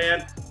young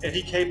man, and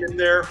he came in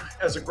there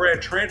as a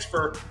grad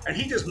transfer, and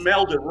he just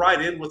melded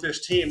right in with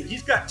this team.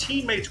 He's got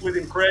teammates with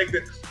him, Craig,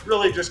 that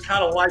really just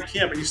kind of like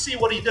him. And you see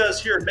what he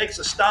does here, makes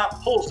a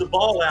stop, pulls the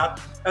ball out,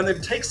 and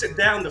then takes it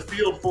down the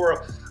field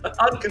for an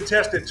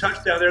uncontested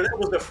touchdown there. That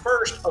was the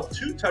first of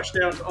 2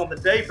 touchdowns on the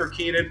day for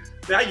Keenan.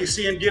 Now you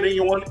see him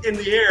getting one in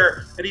the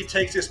air, and he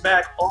takes this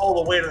back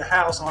all the way to the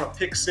house on a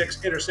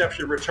pick-6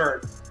 interception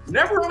return.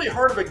 Never really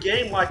heard of a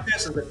game like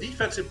this as a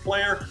defensive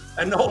player.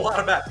 I know a lot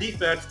about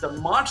defense. The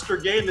monster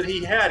game that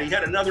he had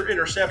another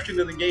interception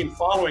in the game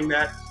following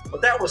that,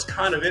 but that was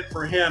kind of it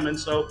for him. And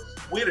so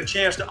we had a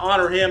chance to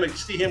honor him and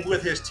see him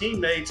with his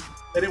teammates,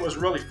 and it was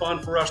really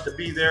fun for us to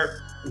be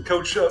there. And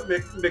Coach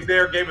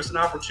McNair gave us an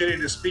opportunity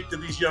to speak to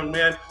these young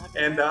men,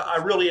 and I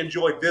really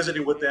enjoyed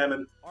visiting with them.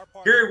 And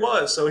here he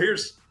was. So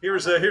here's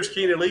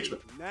Keenan Leachman.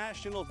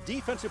 National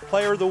Defensive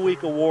Player of the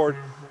Week award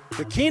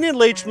to Keenan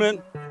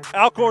Leachman,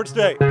 Alcorn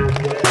State.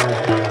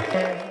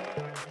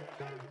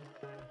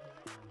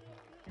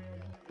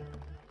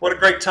 What a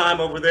great time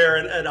over there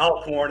at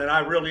Alcorn, and I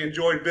really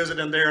enjoyed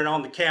visiting there and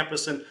on the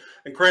campus. And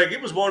Craig,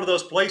 it was one of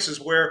those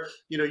places where,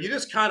 you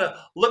just kind of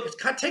look, it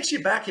kind of takes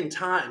you back in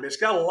time. It's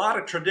got a lot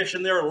of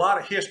tradition there, a lot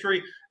of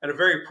history, and a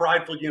very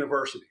prideful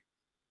university.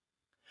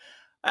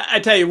 I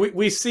tell you,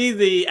 we see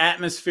the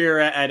atmosphere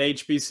at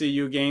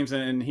HBCU games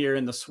and here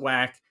in the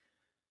SWAC.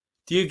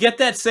 Do you get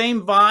that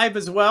same vibe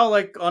as well,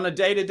 like on a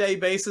day-to-day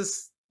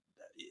basis,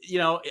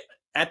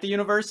 at the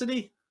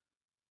university?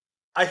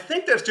 I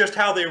think that's just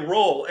how they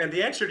roll. And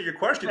the answer to your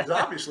question is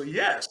obviously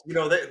yes.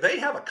 They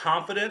have a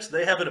confidence.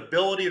 They have an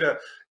ability to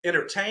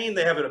entertain.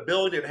 They have an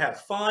ability to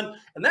have fun.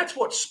 And that's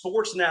what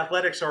sports and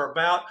athletics are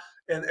about.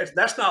 And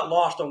that's not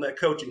lost on that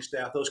coaching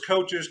staff. Those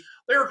coaches,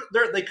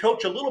 they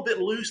coach a little bit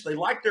loose. They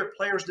like their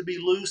players to be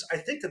loose. I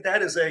think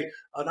that is an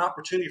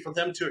opportunity for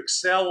them to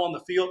excel on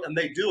the field, and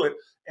they do it.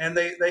 And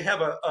they're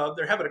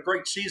having a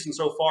great season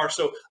so far.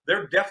 So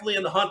they're definitely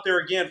in the hunt there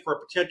again for a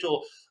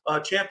potential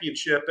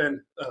championship, and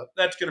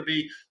that's going to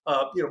be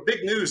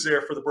big news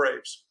there for the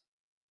Braves.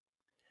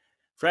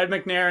 Fred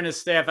McNair and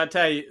his staff, I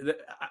tell you,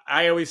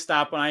 I always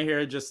stop when I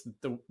hear just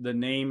the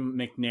name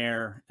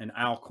McNair and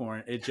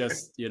Alcorn. It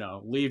just,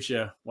 leaves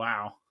you,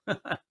 wow.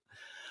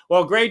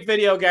 Well, great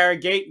video, Gary.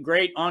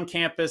 Great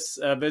on-campus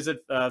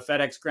visit,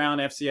 FedEx Ground,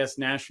 FCS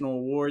National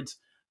Awards.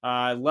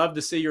 I love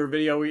to see your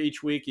video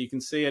each week. You can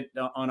see it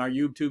on our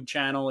YouTube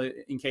channel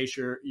in case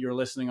you're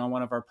listening on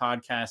one of our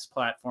podcast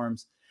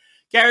platforms.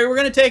 Gary, we're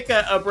going to take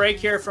a break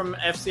here from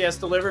FCS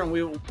Deliver, and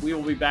we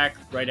will be back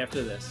right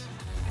after this.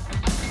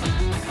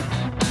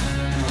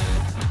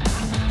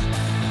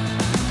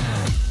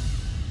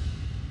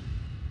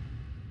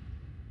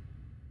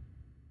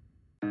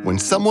 When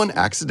someone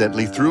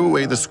accidentally threw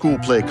away the school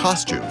play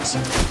costumes,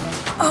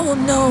 Oh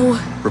no.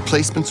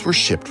 replacements were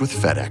shipped with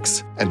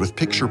FedEx. And with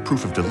picture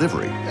proof of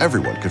delivery,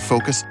 everyone could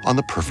focus on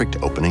the perfect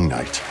opening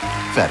night.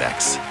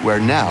 FedEx, where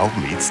now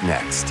meets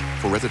next.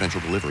 For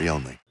residential delivery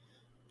only.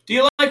 Do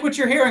you like what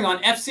you're hearing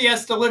on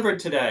FCS Delivered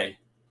today?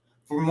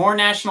 For more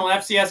national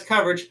FCS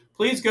coverage,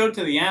 please go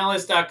to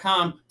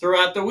theanalyst.com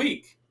throughout the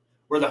week.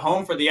 We're the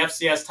home for the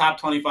FCS Top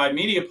 25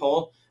 Media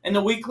Poll and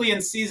the weekly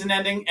and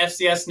season-ending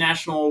FCS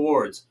National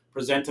Awards,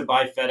 presented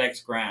by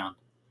FedEx Ground.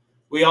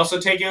 We also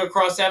take you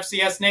across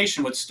FCS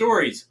Nation with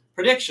stories,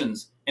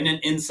 predictions, and an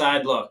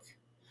inside look.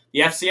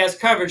 The FCS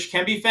coverage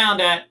can be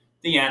found at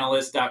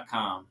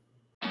theanalyst.com.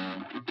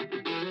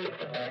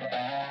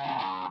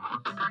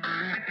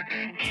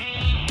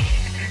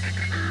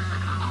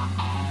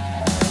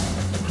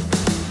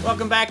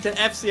 Welcome back to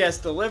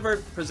FCS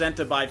Delivered,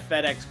 presented by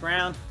FedEx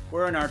Ground.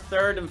 We're in our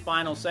third and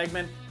final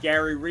segment.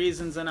 Gary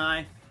Reasons and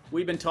I,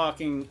 we've been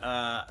talking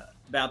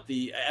about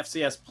the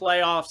FCS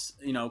playoffs,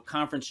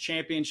 conference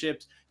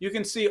championships. You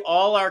can see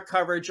all our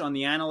coverage on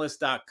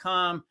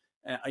theanalyst.com,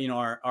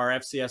 our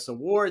FCS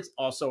awards,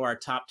 also our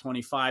top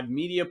 25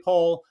 media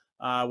poll,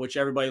 which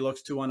everybody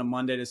looks to on a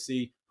Monday to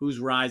see who's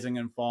rising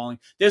and falling.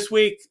 This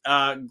week,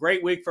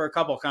 great week for a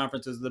couple of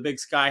conferences. The Big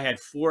Sky had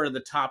 4 of the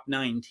top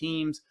 9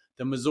 teams.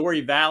 The Missouri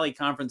Valley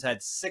Conference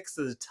had 6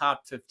 of the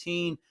top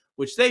 15,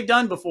 which they've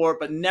done before,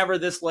 but never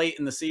this late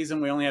in the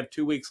season. We only have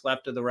 2 weeks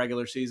left of the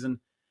regular season.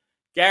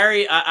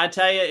 Gary, I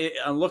tell you,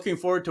 I'm looking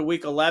forward to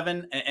week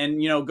 11.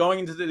 And going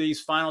into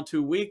these final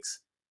 2 weeks,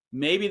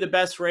 maybe the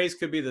best race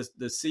could be the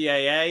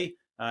CAA,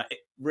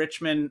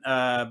 Richmond,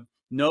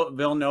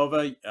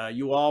 Villanova,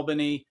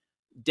 UAlbany,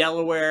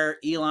 Delaware,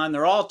 Elon.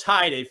 They're all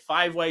tied, a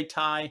 5-way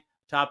tie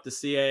atop the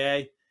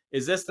CAA.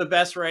 Is this the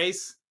best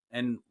race?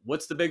 And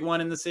what's the big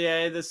one in the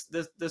CAA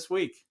this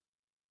week?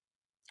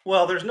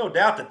 Well, there's no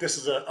doubt that this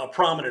is a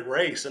prominent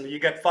race. I mean, you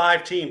got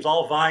 5 teams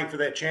all vying for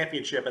that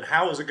championship. And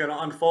how is it going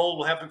to unfold?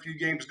 We'll have a few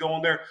games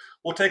going there.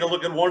 We'll take a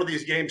look at one of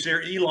these games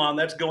here. Elon,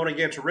 that's going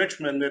against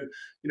Richmond. And,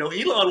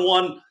 Elon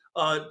won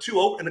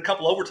 2 and a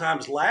couple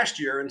overtimes last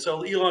year. And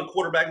so Elon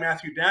quarterback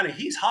Matthew Downey,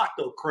 he's hot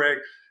though, Craig.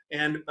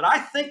 But I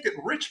think that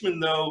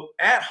Richmond, though,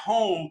 at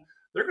home,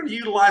 they're going to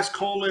utilize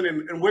Coleman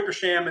and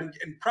Wickersham and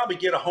probably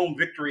get a home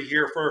victory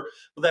here for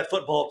that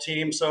football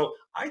team. So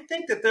I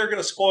think that they're going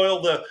to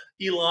spoil the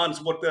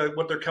Elons what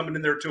they're coming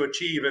in there to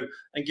achieve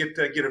and get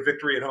a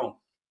victory at home.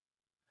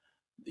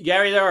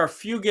 Gary, there are a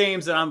few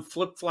games that I'm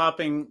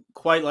flip-flopping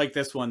quite like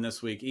this one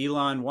this week.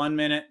 Elon 1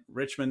 minute,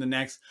 Richmond the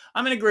next.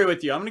 I'm going to agree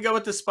with you. I'm going to go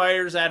with the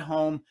Spiders at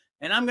home,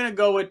 and I'm going to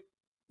go with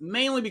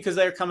mainly because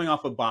they're coming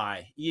off a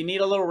bye. You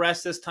need a little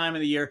rest this time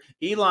of the year.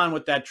 Elon,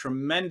 with that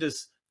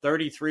tremendous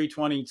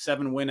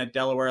 33-27 win at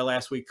Delaware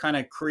last week, kind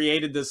of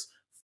created this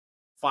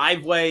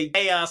five-way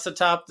chaos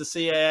atop the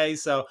CAA.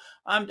 So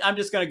I'm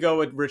just going to go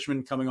with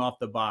Richmond coming off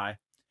the bye.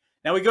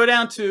 Now we go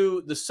down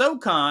to the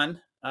SoCon,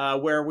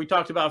 where we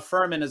talked about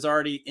Furman is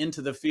already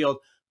into the field.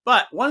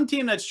 But one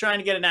team that's trying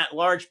to get an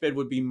at-large bid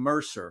would be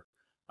Mercer.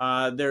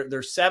 They're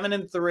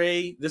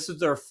 7-3. This is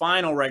their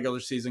final regular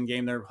season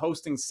game. They're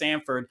hosting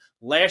Sanford,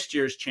 last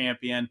year's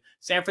champion.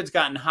 Sanford's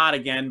gotten hot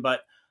again,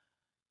 but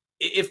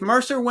if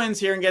Mercer wins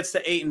here and gets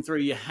to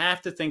 8-3, you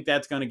have to think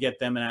that's going to get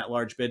them an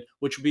at-large bid,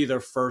 which would be their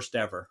first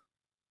ever.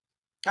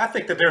 I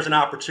think that there's an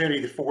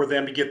opportunity for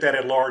them to get that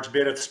at large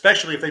bid,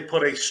 especially if they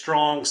put a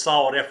strong,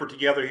 solid effort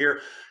together here,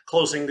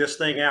 closing this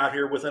thing out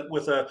here with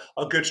a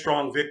good,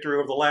 strong victory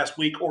over the last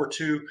week or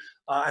two.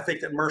 I think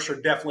that Mercer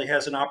definitely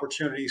has an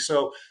opportunity.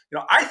 So,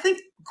 I think,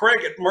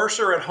 Craig, at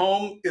Mercer at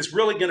home is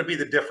really going to be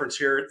the difference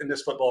here in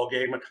this football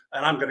game, and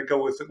I'm going to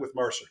go with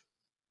Mercer.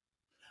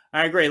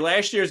 I agree.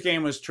 Last year's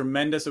game was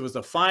tremendous. It was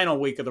the final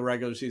week of the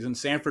regular season.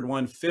 Sanford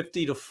won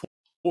 50-40.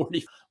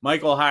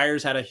 Michael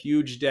Hires had a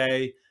huge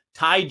day.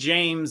 Ty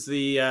James,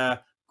 the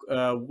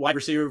wide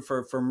receiver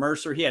for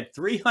Mercer, he had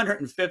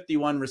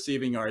 351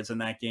 receiving yards in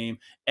that game,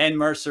 and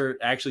Mercer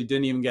actually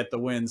didn't even get the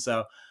win.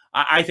 So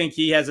I think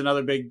he has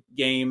another big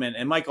game,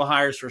 and Michael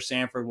Hires for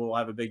Sanford will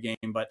have a big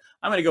game, but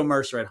I'm going to go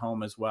Mercer at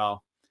home as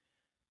well.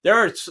 There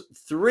are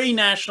three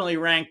nationally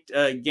ranked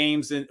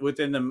games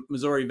within the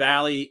Missouri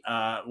Valley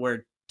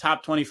where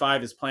top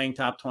 25 is playing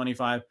top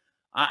 25.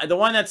 The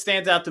one that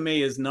stands out to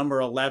me is number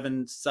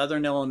 11,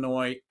 Southern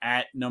Illinois,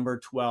 at number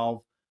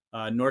 12,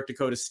 North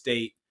Dakota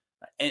State.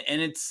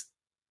 And it's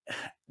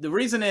the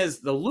reason is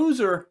the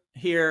loser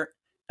here,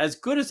 as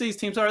good as these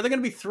teams are, they're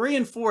going to be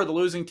 3-4, the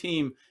losing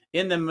team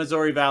in the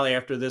Missouri Valley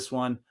after this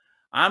one.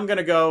 I'm going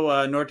to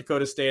go North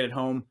Dakota State at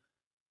home,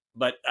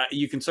 but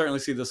you can certainly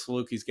see the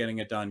Salukis getting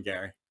it done,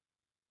 Gary.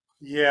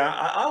 Yeah,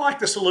 I like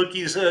the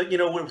Salukis,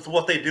 with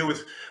what they do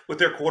with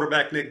their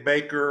quarterback, Nick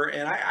Baker.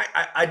 And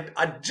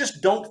I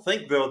just don't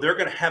think, though, they're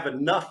going to have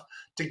enough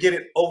to get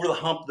it over the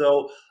hump,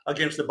 though,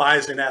 against the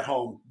Bison at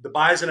home. The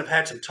Bison have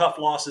had some tough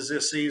losses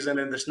this season,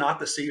 and it's not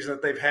the season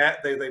that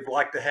they've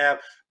liked to have.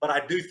 But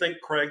I do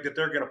think, Craig, that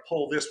they're going to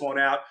pull this one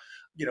out,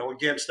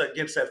 against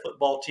that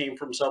football team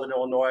from Southern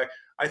Illinois.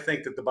 I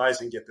think that the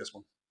Bison get this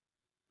one.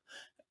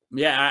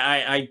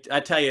 Yeah, I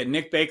tell you,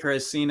 Nick Baker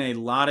has seen a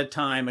lot of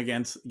time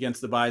against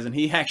the Bison.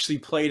 He actually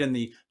played in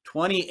the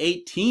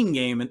 2018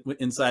 game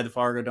inside the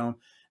Fargo Dome.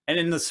 And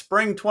in the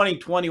spring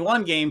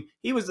 2021 game,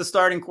 he was the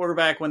starting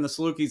quarterback when the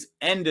Salukis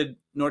ended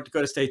North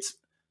Dakota State's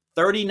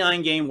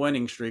 39-game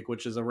winning streak,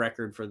 which is a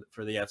record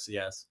for the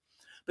FCS.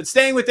 But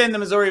staying within the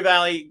Missouri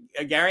Valley,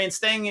 Gary, and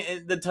staying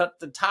in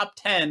the top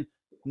 10,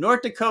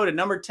 North Dakota,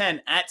 number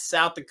 10, at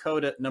South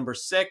Dakota, number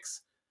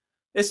 6.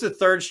 This is the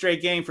third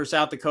straight game for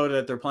South Dakota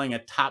that they're playing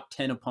a top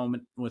 10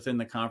 opponent within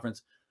the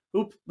conference.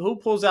 Who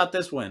pulls out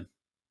this win?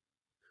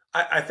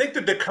 I think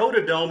the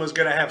Dakota Dome is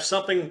going to have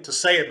something to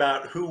say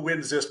about who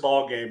wins this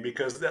ball game,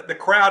 because the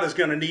crowd is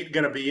going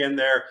to be in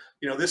there.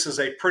 This is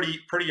a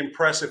pretty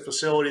impressive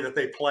facility that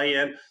they play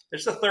in.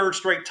 It's the third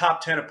straight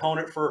top 10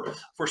 opponent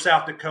for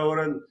South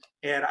Dakota,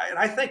 and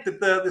I think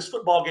that this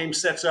football game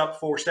sets up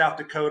for South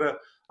Dakota.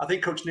 I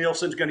think Coach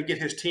Nielsen's going to get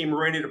his team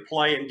ready to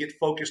play and get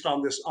focused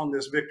on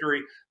this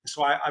victory.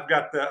 So I've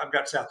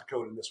got South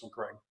Dakota in this one,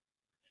 Craig.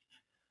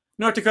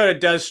 North Dakota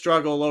does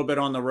struggle a little bit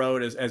on the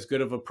road as good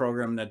of a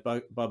program that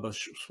Bubba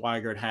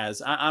Swigert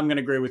has. I'm going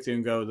to agree with you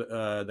and go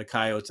the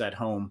Coyotes at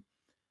home.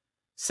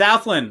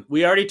 Southland,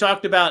 we already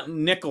talked about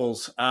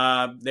Nichols.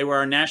 They were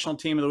our national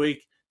team of the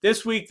week.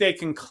 This week they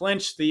can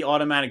clinch the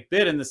automatic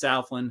bid in the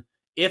Southland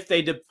if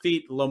they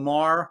defeat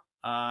Lamar.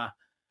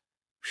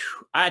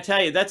 I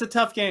tell you, that's a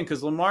tough game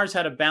because Lamar's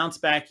had a bounce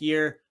back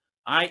year.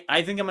 I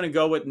think I'm going to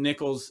go with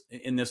Nichols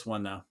in this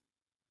one, though.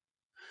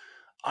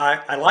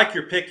 I like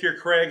your pick here,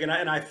 Craig, and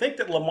I think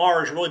that Lamar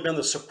has really been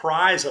the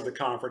surprise of the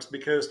conference,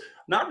 because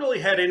not really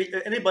had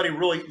anybody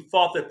really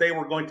thought that they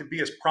were going to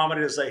be as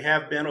prominent as they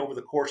have been over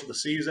the course of the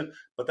season,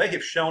 but they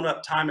have shown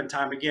up time and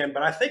time again.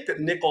 But I think that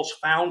Nichols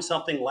found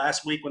something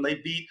last week when they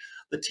beat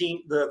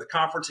the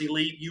conference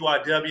elite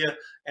UIW,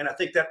 and I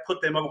think that put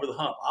them over the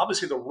hump.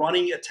 Obviously, the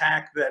running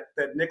attack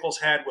that Nichols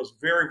had was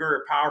very,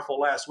 very powerful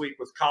last week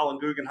with Colin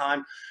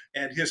Guggenheim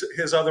and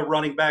his other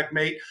running back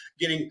mate,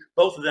 getting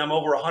both of them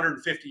over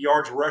 150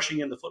 yards rushing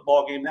in the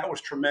football game. That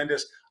was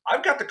tremendous.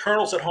 I've got the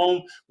Colonels at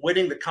home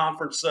winning the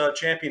conference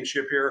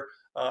championship here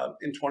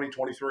in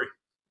 2023.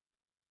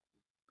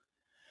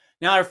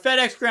 Now, our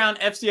FedEx Ground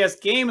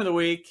FCS game of the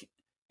week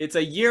It's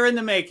a year in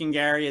the making,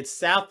 Gary. It's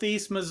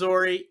Southeast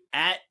Missouri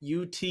at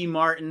UT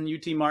Martin.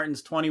 UT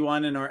Martin's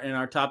 21 in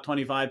our top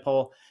 25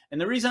 poll. And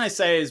the reason I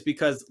say is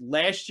because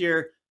last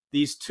year,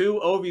 these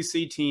two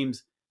OVC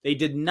teams, they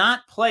did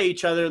not play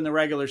each other in the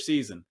regular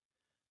season.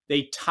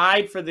 They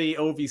tied for the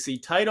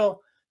OVC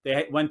title.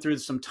 They went through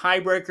some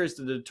tiebreakers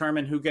to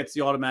determine who gets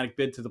the automatic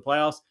bid to the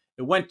playoffs.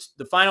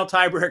 The final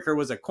tiebreaker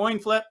was a coin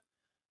flip.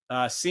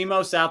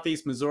 SEMO,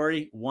 Southeast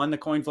Missouri, won the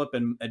coin flip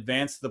and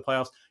advanced to the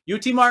playoffs.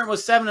 UT Martin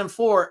was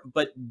 7-4,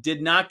 but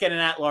did not get an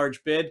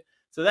at-large bid.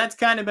 So that's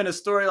kind of been a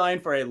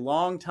storyline for a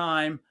long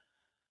time.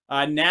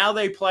 Now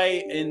they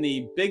play in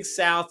the Big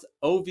South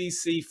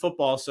OVC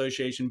Football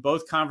Association.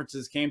 Both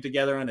conferences came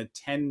together on a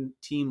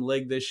 10-team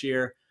league this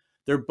year.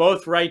 They're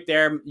both right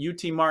there.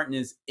 UT Martin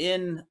is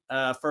in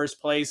first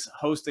place,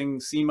 hosting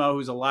SEMO,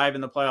 who's alive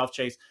in the playoff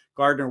chase.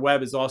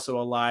 Gardner-Webb is also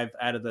alive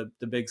out of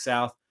the Big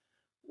South.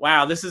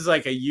 Wow, this is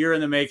like a year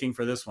in the making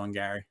for this one,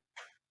 Gary.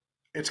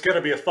 It's going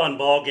to be a fun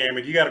ball game,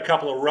 and you got a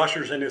couple of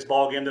rushers in this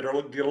ball game that are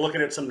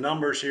looking at some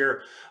numbers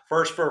here.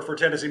 First for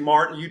Tennessee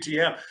Martin,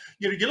 UTM.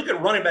 You look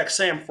at running back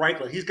Sam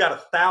Franklin. He's got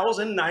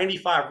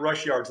 1,095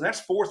 rush yards, and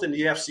that's fourth in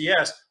the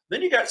FCS.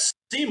 Then you got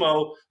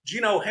SEMO,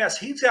 Geno Hess.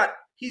 He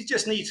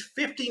just needs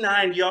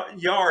 59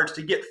 yards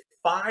to get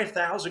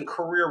 5,000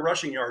 career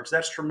rushing yards.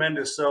 That's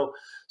tremendous. So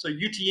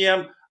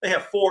UTM, they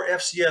have 4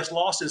 FCS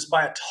losses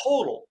by a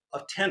total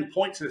of 10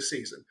 points this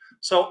season.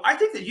 So I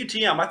think that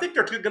UTM, I think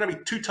they're going to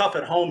be too tough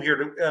at home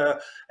here,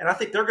 and I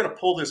think they're going to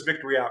pull this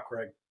victory out,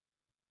 Craig.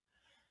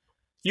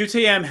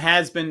 UTM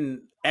has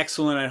been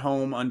excellent at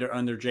home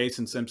under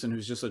Jason Simpson,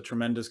 who's just a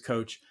tremendous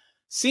coach.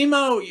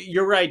 SEMO,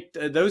 you're right.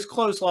 Those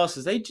close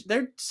losses,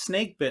 they're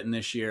snake bitten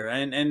this year,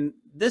 and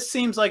this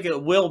seems like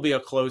it will be a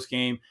close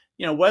game.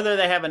 Whether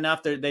they have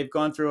enough, they've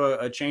gone through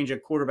a change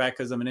at quarterback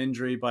because of an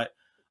injury, but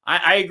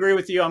I agree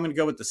with you. I'm going to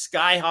go with the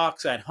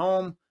Skyhawks at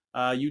home.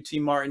 UT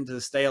Martin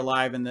to stay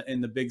alive in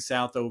the Big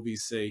South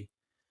OVC.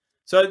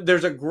 So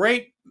there's a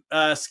great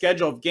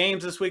schedule of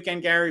games this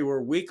weekend, Gary.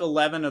 We're week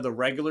 11 of the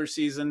regular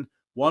season.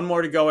 One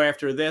more to go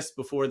after this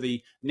before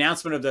the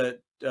announcement of the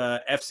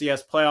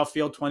FCS playoff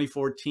field,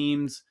 24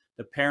 teams,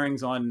 the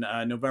pairings on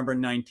November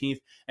 19th.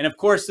 And of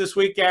course, this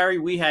week, Gary,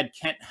 we had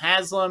Kent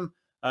Haslam,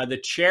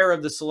 the chair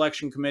of the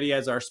selection committee,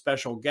 as our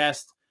special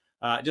guest.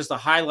 Just a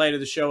highlight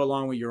of the show,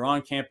 along with your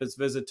on-campus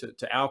visit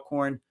to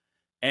Alcorn.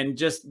 And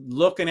just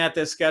looking at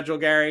this schedule,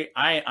 Gary,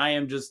 I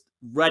am just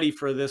ready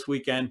for this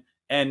weekend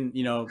and,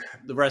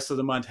 the rest of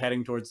the month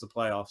heading towards the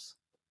playoffs.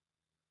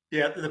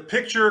 Yeah, the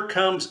picture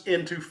comes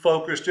into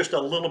focus just a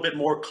little bit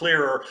more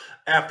clearer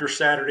after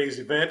Saturday's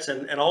events.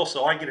 And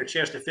also I get a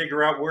chance to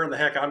figure out where in the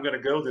heck I'm going to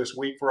go this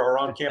week for our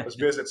on-campus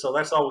visit. So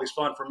that's always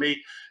fun for me.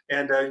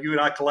 And you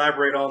and I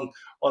collaborate on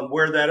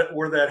where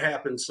that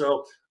happens.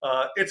 So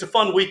it's a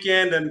fun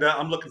weekend, and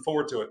I'm looking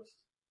forward to it.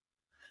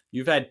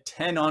 You've had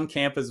 10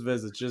 on-campus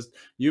visits.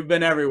 You've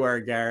been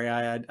everywhere, Gary.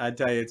 I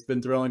tell you, it's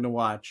been thrilling to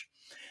watch.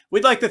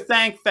 We'd like to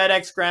thank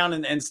FedEx Ground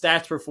and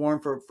Stats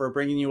Perform for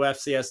bringing you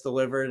FCS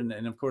Delivered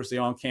and of course, the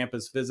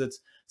on-campus visits.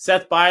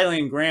 Seth Biley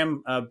and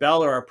Graham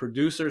Bell are our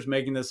producers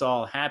making this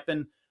all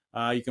happen.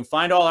 You can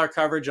find all our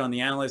coverage on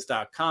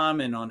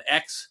theanalyst.com and on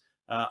X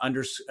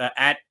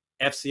at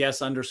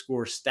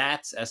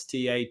FCS_stats,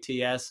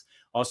 STATS.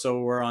 Also,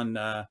 we're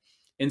on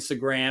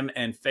Instagram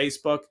and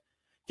Facebook.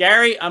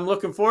 Gary, I'm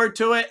looking forward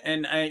to it,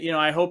 and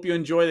I hope you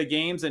enjoy the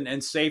games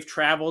and safe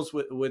travels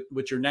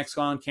with your next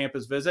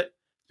on-campus visit.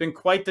 It's been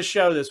quite the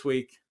show this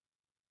week.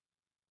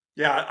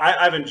 Yeah,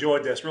 I've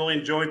enjoyed this. Really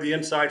enjoyed the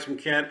insights from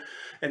Kent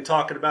and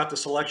talking about the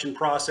selection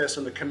process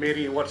and the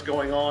committee and what's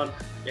going on.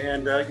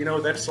 And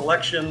that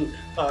selection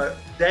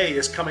day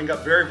is coming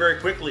up very, very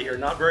quickly here,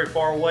 not very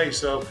far away.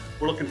 So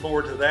we're looking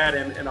forward to that,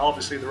 and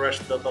obviously the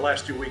rest of the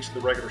last 2 weeks of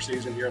the regular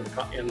season here in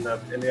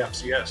the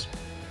FCS.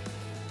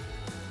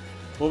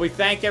 Well, we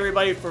thank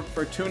everybody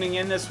for tuning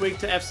in this week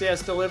to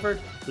FCS Delivered,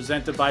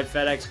 presented by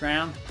FedEx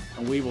Ground,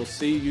 and we will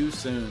see you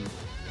soon.